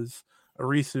was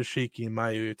Arisa Hoshiki and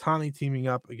Mayu Iwatani teaming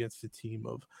up against the team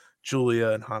of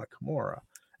Julia and Hana Kimura.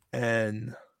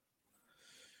 And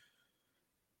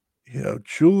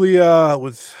Julia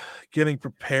was getting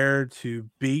prepared to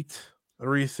beat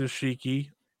Arisa Shiki,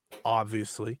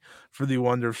 obviously, for the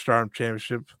Wonder of Stardom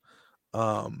Championship.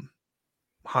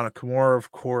 Hana Kimura,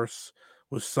 of course,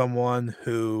 was someone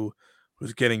who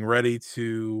was getting ready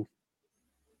to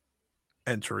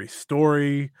enter a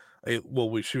story.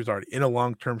 She was already in a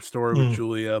long-term story with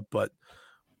Julia, but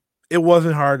it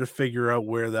wasn't hard to figure out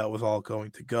where that was all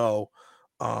going to go.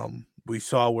 We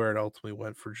saw where it ultimately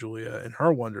went for Julia in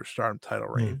her Wonder of Stardom title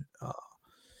reign.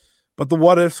 But the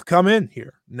what ifs come in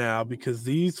here now, because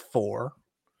these four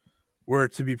were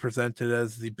to be presented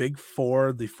as the big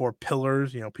four, the four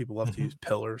pillars. People love to use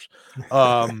pillars.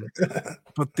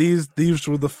 But these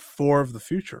were the four of the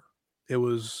future. It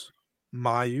was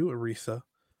Mayu, Arisa,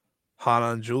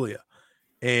 Hana, and Julia.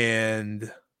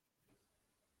 And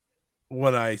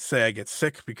when I say I get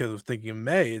sick because of thinking of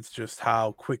May, it's just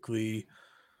how quickly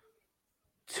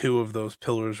two of those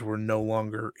pillars were no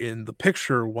longer in the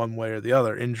picture one way or the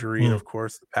other. Injury and, of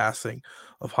course, the passing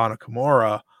of Hana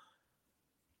Kimura.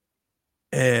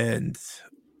 And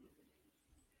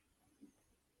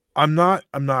I'm not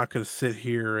going to sit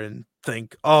here and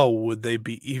think, oh, would they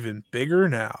be even bigger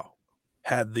now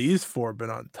had these four been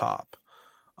on top?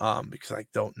 Because I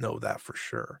don't know that for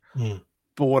sure.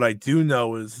 But what I do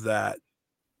know is that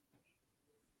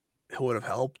it would have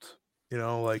helped,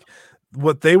 like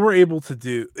what they were able to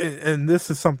do. And this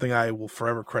is something I will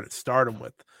forever credit Stardom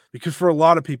with, because for a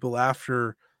lot of people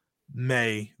after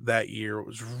May that year, it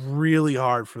was really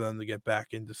hard for them to get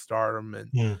back into Stardom. And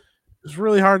it was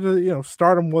really hard to,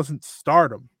 Stardom wasn't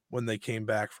Stardom when they came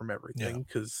back from everything,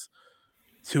 because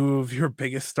two of your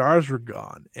biggest stars were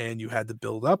gone and you had to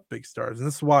build up big stars. And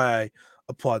this is why I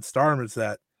applaud Stardom, is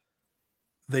that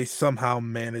they somehow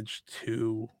managed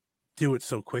to do it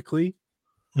so quickly,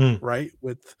 right?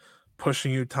 With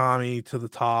pushing Utami to the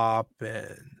top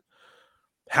and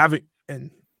having,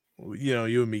 and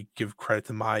you and me give credit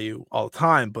to Mayu all the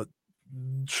time, but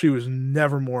she was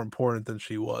never more important than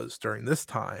she was during this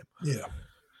time. Yeah.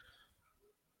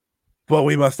 But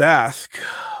we must ask,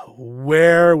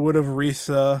 where would have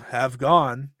Arisa have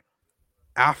gone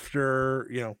after,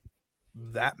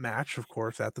 that match, of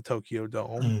course, at the Tokyo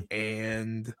Dome,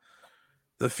 and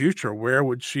the future? Where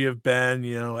would she have been,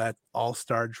 at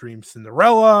All-Star Dream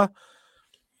Cinderella?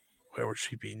 Where would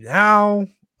she be now?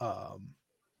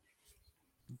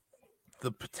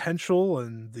 The potential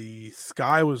and the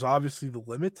sky was obviously the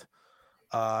limit.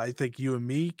 I think you and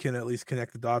me can at least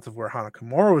connect the dots of where Hana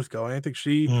Kimura was going. I think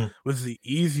she was the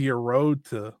easier road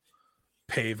to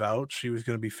pave out. She was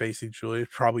going to be facing Julia,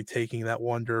 probably taking that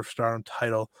Wonder of Stardom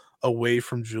title away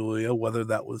from Julia, whether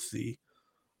that was the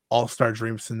All-Star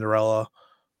Dream Cinderella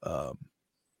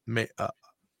main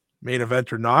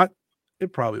event or not.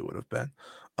 It probably would have been.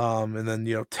 And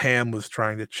then, Tam was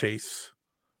trying to chase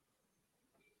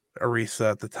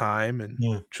Arisa at the time,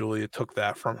 and Julia took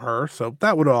that from her. So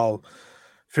that would all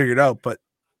figured out. But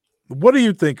what do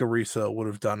you think Arisa would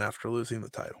have done after losing the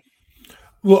title?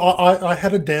 Well, I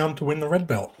had her down to win the red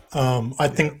belt. I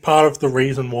think part of the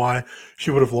reason why she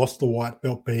would have lost the white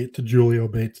belt, be it to Julia or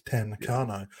be it to Tam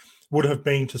Nakano, would have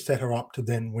been to set her up to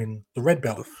then win the red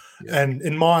belt. Yeah. And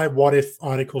in my what if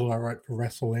article that I wrote for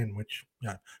WrestleIn, which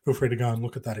feel free to go and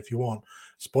look at that if you want.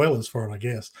 Spoilers for it, I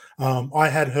guess. I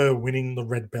had her winning the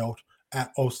red belt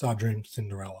at All-Star Dream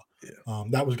Cinderella. Yeah.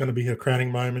 That was going to be her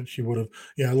crowning moment. She would have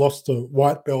lost the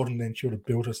white belt, and then she would have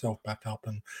built herself back up.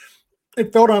 And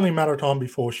it felt only a matter of time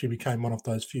before she became one of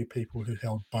those few people who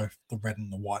held both the red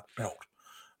and the white belt.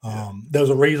 There was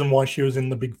a reason why she was in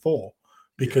the Big Four,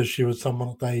 because she was someone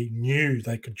that they knew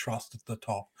they could trust at the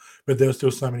top. But there were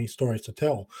still so many stories to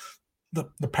tell.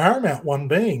 The paramount one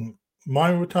being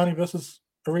Mayu Iwatani versus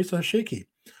Arisa Hoshiki.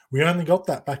 We only got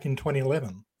that back in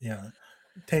 2011.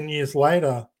 10 years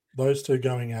later, those two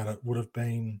going at it would have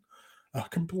been a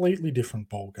completely different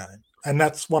ball game. And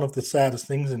that's one of the saddest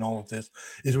things in all of this,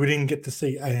 is we didn't get to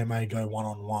see AMA go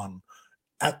one-on-one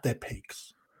at their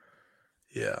peaks.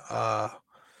 Yeah.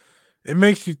 It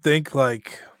makes you think,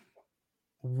 like,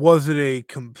 was it a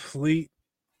complete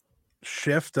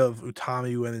shift of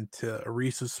Utami went into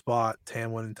Arisa's spot,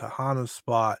 Tam went into Hana's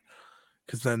spot?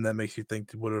 Because then that makes you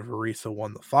think, would have Arisa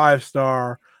won the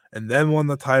 5-star and then won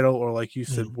the title, or like you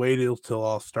said, waited till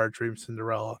All-Star Dream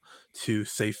Cinderella to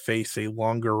say face a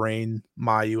longer reign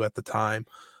Mayu at the time,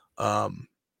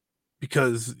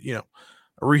 because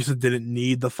Arisa didn't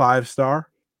need the 5-star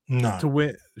to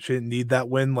win. She didn't need that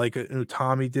win like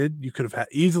Utami did. You could have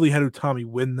easily had Utami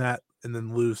win that and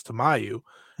then lose to Mayu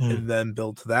and then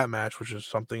build to that match, which is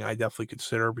something I definitely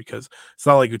consider, because it's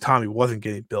not like Utami wasn't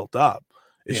getting built up.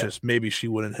 It's Yeah. just maybe she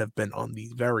wouldn't have been on the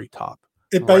very top.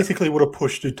 It basically would have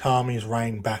pushed Utami's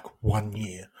reign back 1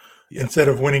 year. Yeah. Instead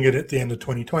of winning it at the end of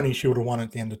 2020, she would have won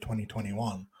at the end of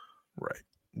 2021. Right.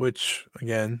 Which,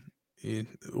 again,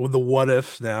 with the what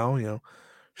ifs now, you know,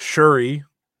 Shuri,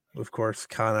 of course,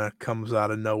 kind of comes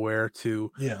out of nowhere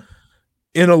to, Yeah.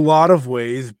 in a lot of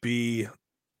ways, be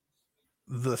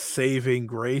the saving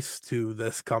grace to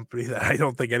this company that I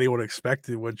don't think anyone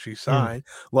expected when she signed.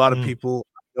 A lot of people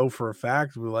know for a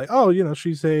fact were like, oh, you know,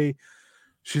 she's a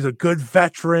good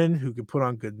veteran who can put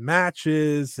on good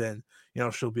matches, and you know,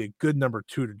 she'll be a good number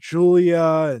 2 to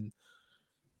Julia. And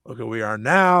look at we are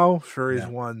now.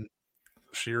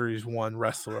 Shuri's won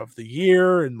Wrestler of the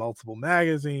Year in multiple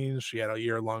magazines. She had a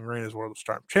year-long reign as World of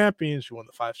Stardom champion. She won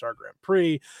the 5-star Grand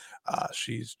Prix.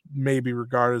 She's maybe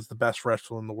regarded as the best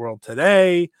wrestler in the world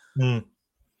today.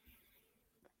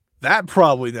 That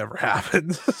probably never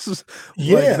happened.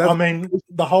 Yeah, I mean,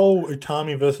 the whole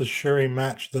Utami versus Shuri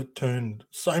match that turned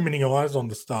so many eyes on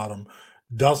the Stardom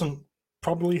doesn't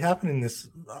probably happen in this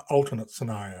alternate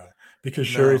scenario because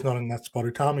Shuri's not in that spot,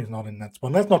 Utami's not in that spot.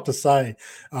 And that's not to say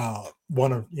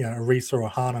one of Arisa or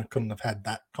Hana couldn't have had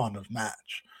that kind of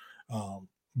match,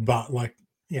 but like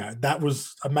that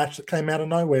was a match that came out of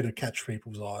nowhere to catch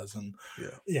people's eyes. And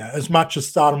as much as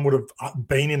Stardom would have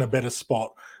been in a better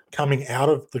spot coming out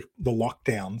of the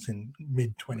lockdowns in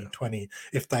mid 2020,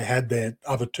 if they had their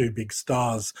other 2 big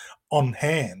stars on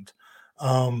hand,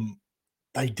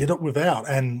 they did it without,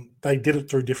 and they did it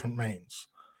through different means.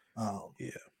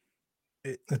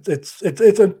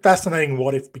 It's a fascinating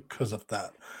what if because of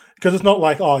that. Because it's not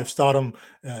like, if Stardom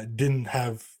didn't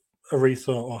have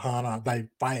Arisa or Hana, they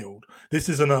failed. This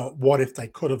isn't a what if they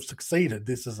could have succeeded.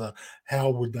 This is a how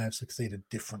would they have succeeded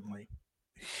differently.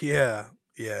 Yeah.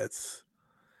 It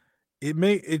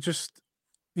just,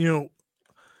 you know,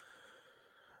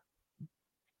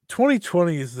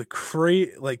 2020 is the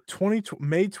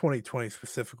May 2020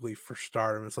 specifically for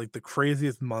Stardom is like the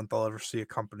craziest month I'll ever see a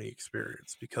company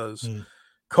experience because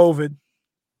COVID.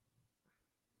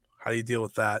 How do you deal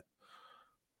with that?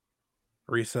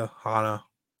 Risa, Hana,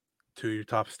 2 of your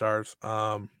top stars.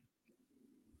 And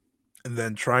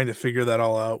then trying to figure that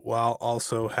all out while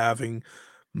also having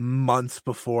months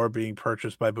before being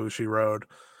purchased by Bushiroad.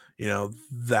 You know,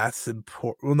 that's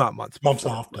important. Well, not months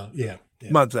after. Yeah.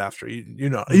 Months after. You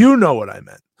know what I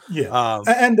meant. Yeah.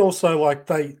 And also, like,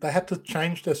 they had to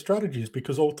change their strategies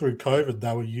because all through COVID,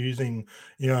 they were using,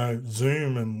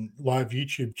 Zoom and live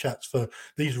YouTube chats for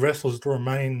these wrestlers to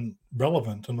remain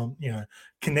relevant and,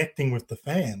 connecting with the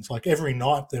fans. Like every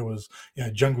night there was,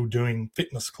 Jungle doing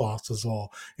fitness classes or,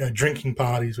 drinking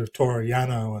parties with Toru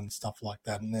Yano and stuff like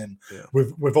that. And then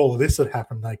with all of this that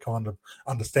happened, they kind of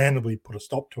understandably put a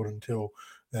stop to it until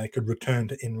they could return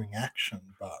to in-ring action.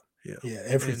 But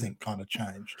everything kind of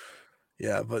changed.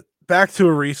 Yeah, but back to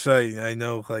Arisa, I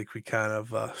know like we kind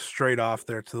of strayed off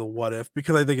there to the what if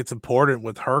because I think it's important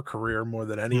with her career more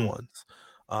than anyone's,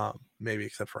 maybe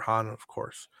except for Hana, of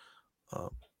course,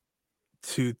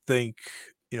 to think,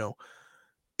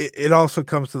 it also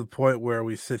comes to the point where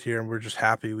we sit here and we're just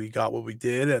happy we got what we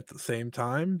did at the same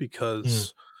time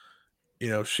because,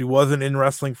 she wasn't in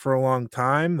wrestling for a long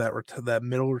time.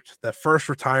 That first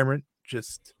retirement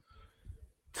just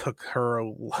took her.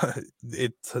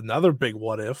 It's another big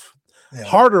what if,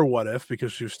 harder what if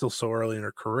because she was still so early in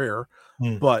her career,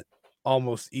 but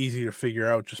almost easy to figure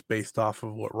out just based off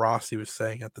of what Rossi was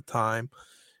saying at the time.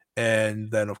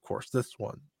 And then of course this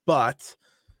one, but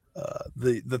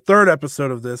the third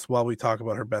episode of this, while we talk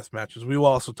about her best matches, we will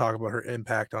also talk about her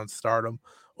impact on Stardom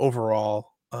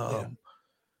overall.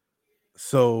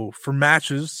 So for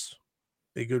matches,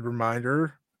 a good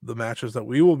reminder, the matches that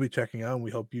we will be checking out, and we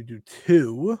hope you do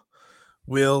too,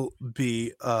 will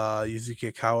be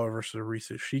Yuzuki Akawa versus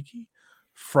Arisa Shiki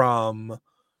from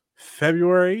December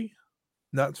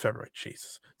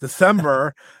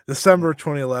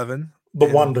 2011. The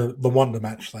Wonder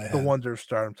match they had. The Wonder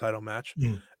Stardom title match.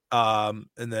 And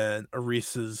then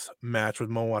Arisa's match with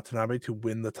Mo Watanabe to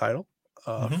win the title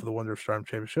for the Wonder Stardom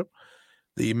Championship.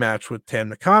 The match with Tam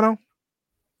Nakano.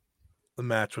 The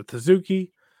match with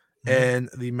Tazuki. And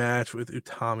the match with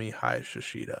Utami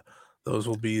Hayashishida. Those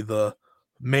will be the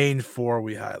main 4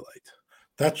 we highlight.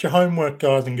 That's your homework,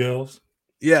 guys and girls.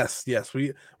 Yes.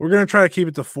 We're going to try to keep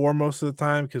it to 4 most of the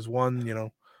time because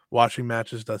one, watching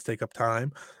matches does take up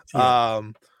time.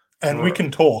 And we can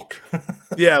talk.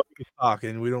 We can talk,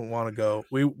 and we don't want to go.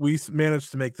 We managed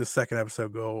to make the second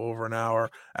episode go over an hour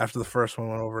after the first one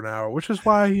went over an hour, which is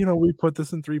why we put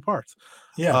this in 3 parts.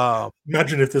 Yeah.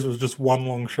 Imagine if this was just one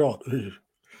long shot.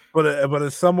 But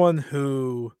as someone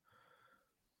who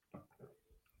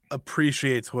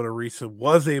appreciates what Arisa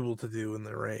was able to do in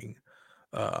the ring,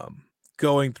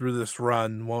 going through this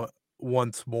run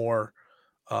once more.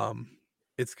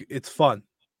 It's fun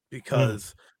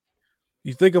because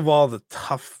you think of all the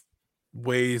tough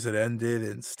ways it ended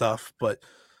and stuff, but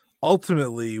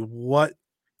ultimately what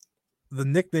the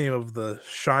nickname of the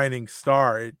shining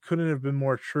star, it couldn't have been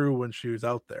more true when she was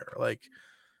out there. Like,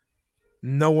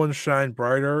 no one shined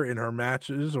brighter in her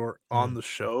matches or on the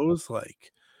shows.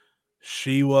 Like,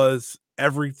 she was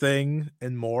everything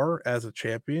and more as a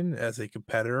champion, as a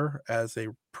competitor, as a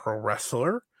pro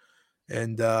wrestler.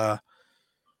 And I'm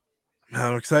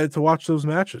excited to watch those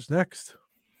matches next.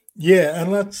 Yeah,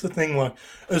 and that's the thing. Like,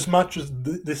 as much as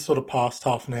this sort of past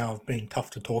half an hour has been tough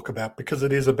to talk about because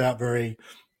it is about very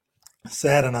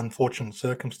sad and unfortunate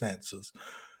circumstances,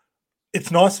 it's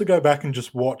nice to go back and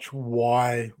just watch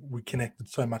why we connected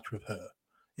so much with her.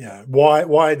 Yeah,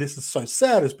 why this is so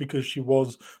sad is because she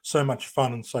was so much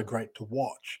fun and so great to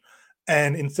watch.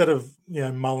 And instead of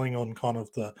mulling on kind of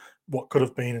the what could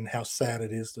have been and how sad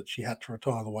it is that she had to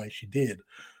retire the way she did,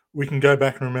 we can go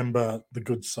back and remember the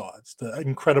good sides, the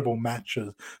incredible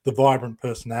matches, the vibrant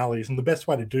personalities. And the best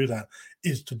way to do that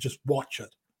is to just watch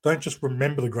it. Don't just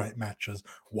remember the great matches,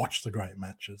 watch the great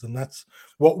matches. And that's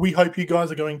what we hope you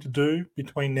guys are going to do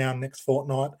between now and next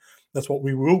fortnight. That's what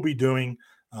we will be doing.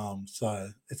 So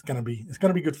it's going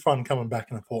to be good fun coming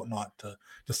back in a fortnight to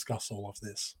discuss all of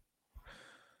this.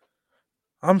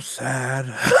 I'm sad.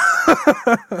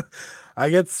 I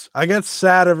get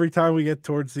sad every time we get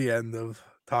towards the end of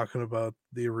talking about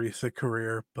the Arisa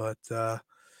career, but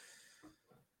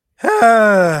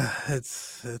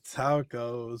it's how it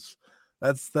goes.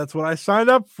 That's what I signed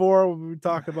up for when we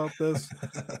talk about this.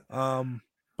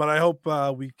 But I hope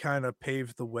we kind of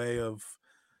paved the way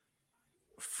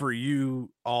for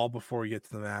you all before we get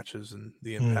to the matches and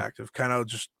the impact of kind of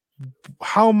just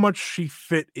how much she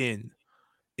fit in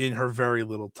her very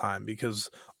little time, because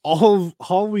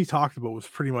all we talked about was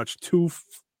pretty much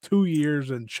two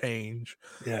years and change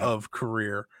of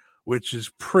career, which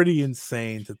is pretty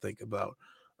insane to think about.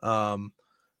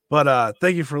 But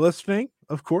thank you for listening,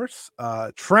 of course.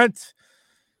 Trent,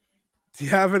 do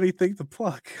you have anything to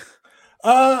plug?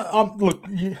 Look,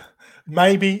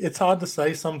 maybe it's hard to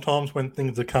say sometimes when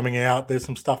things are coming out. There's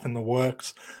some stuff in the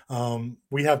works.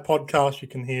 We have podcasts. You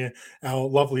can hear our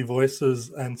lovely voices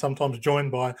and sometimes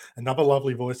joined by another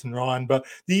lovely voice in Ryan. But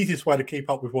the easiest way to keep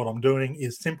up with what I'm doing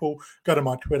is simple. Go to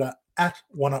my Twitter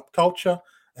 @OneUpCulture.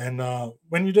 And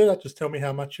when you do that, just tell me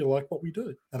how much you like what we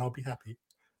do and I'll be happy.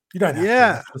 You don't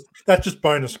have to. That's just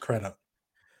bonus credit.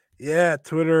 Yeah,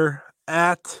 Twitter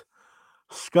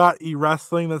 @Scott E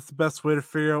Wrestling. That's the best way to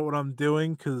figure out what I'm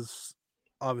doing, because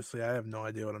obviously I have no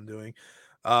idea what I'm doing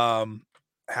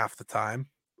half the time.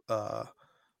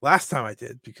 Last time I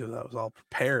did, because I was all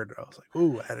prepared. I was like,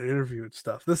 ooh, I had an interview and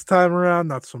stuff. This time around,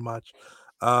 not so much.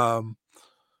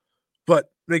 But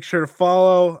make sure to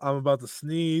follow. I'm about to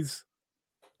sneeze.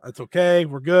 That's okay.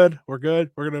 We're good. We're going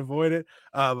to avoid it.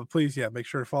 But please, make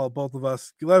sure to follow both of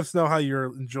us. Let us know how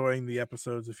you're enjoying the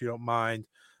episodes if you don't mind.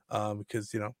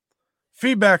 Because,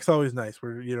 feedback's always nice.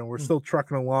 We're still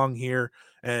trucking along here,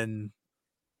 and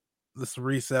this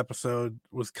Reese episode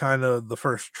was kind of the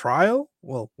first trial.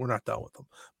 Well, we're not done with them,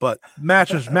 but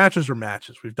matches are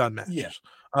matches. We've done matches.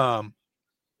 Yeah.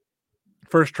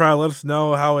 First trial. Let us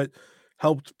know how it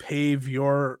helped pave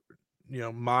your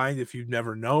mind if you've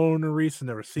never known Arisa,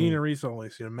 never seen Arisa, only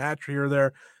seen a match here or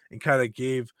there, and kind of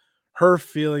gave her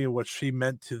feeling of what she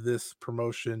meant to this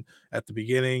promotion at the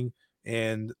beginning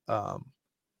and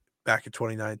back in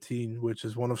 2019, which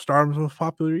is one of Stardom's most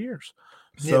popular years.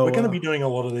 So we're going to be doing a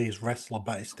lot of these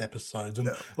wrestler-based episodes. And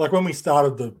like when we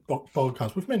started the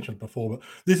podcast, we've mentioned before, but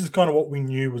this is kind of what we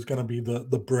knew was going to be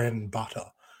the bread and butter.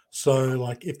 So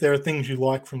like if there are things you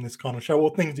like from this kind of show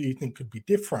or things that you think could be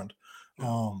different,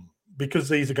 because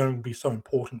these are going to be so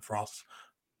important for us,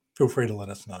 feel free to let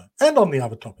us know. And on the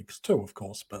other topics too, of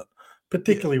course, but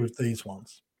particularly with these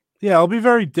ones. Yeah, it'll be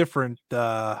very different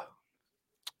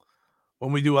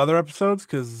when we do other episodes,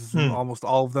 because almost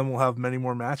all of them will have many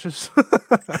more matches.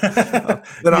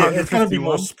 It's going to be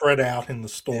more spread out in the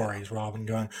stories rather than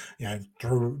going,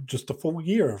 through just a full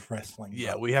year of wrestling.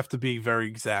 Yeah, we have to be very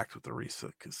exact with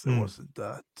Arisa because there wasn't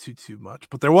too much,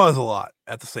 but there was a lot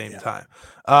at the same time.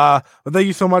 But thank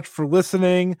you so much for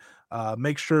listening.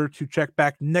 Make sure to check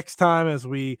back next time as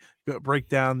we break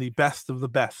down the best of the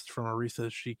best from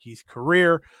Arisa Shiki's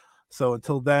career. So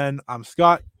until then, I'm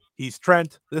Scott. He's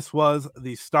Trent. This was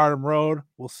the Stardom Road.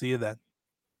 We'll see you then.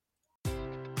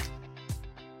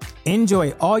 Enjoy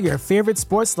all your favorite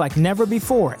sports like never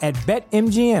before at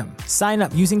BetMGM. Sign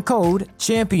up using code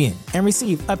CHAMPION and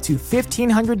receive up to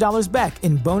 $1,500 back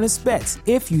in bonus bets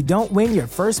if you don't win your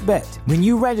first bet. When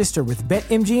you register with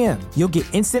BetMGM, you'll get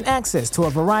instant access to a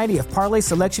variety of parlay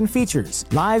selection features,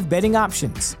 live betting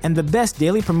options, and the best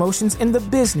daily promotions in the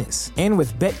business. And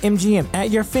with BetMGM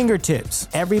at your fingertips,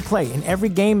 every play and every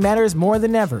game matters more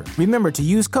than ever. Remember to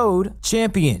use code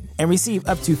CHAMPION and receive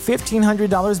up to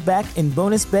 $1,500 back in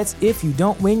bonus bets if you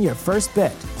don't win your first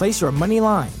bet. Place your money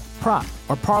line, prop,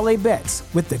 or parlay bets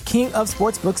with the king of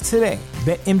sportsbooks today.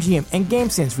 BetMGM and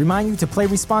GameSense remind you to play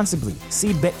responsibly.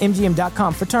 See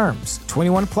BetMGM.com for terms.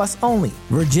 21 plus only.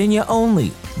 Virginia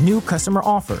only. New customer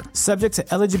offer. Subject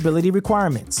to eligibility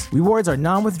requirements. Rewards are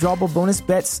non-withdrawable bonus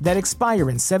bets that expire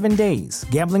in 7 days.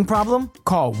 Gambling problem?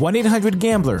 Call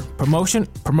 1-800-GAMBLER.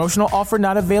 Promotional offer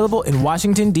not available in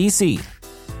Washington, D.C.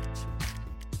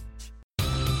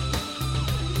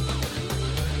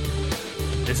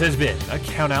 This has been a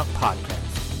Count Out Podcast.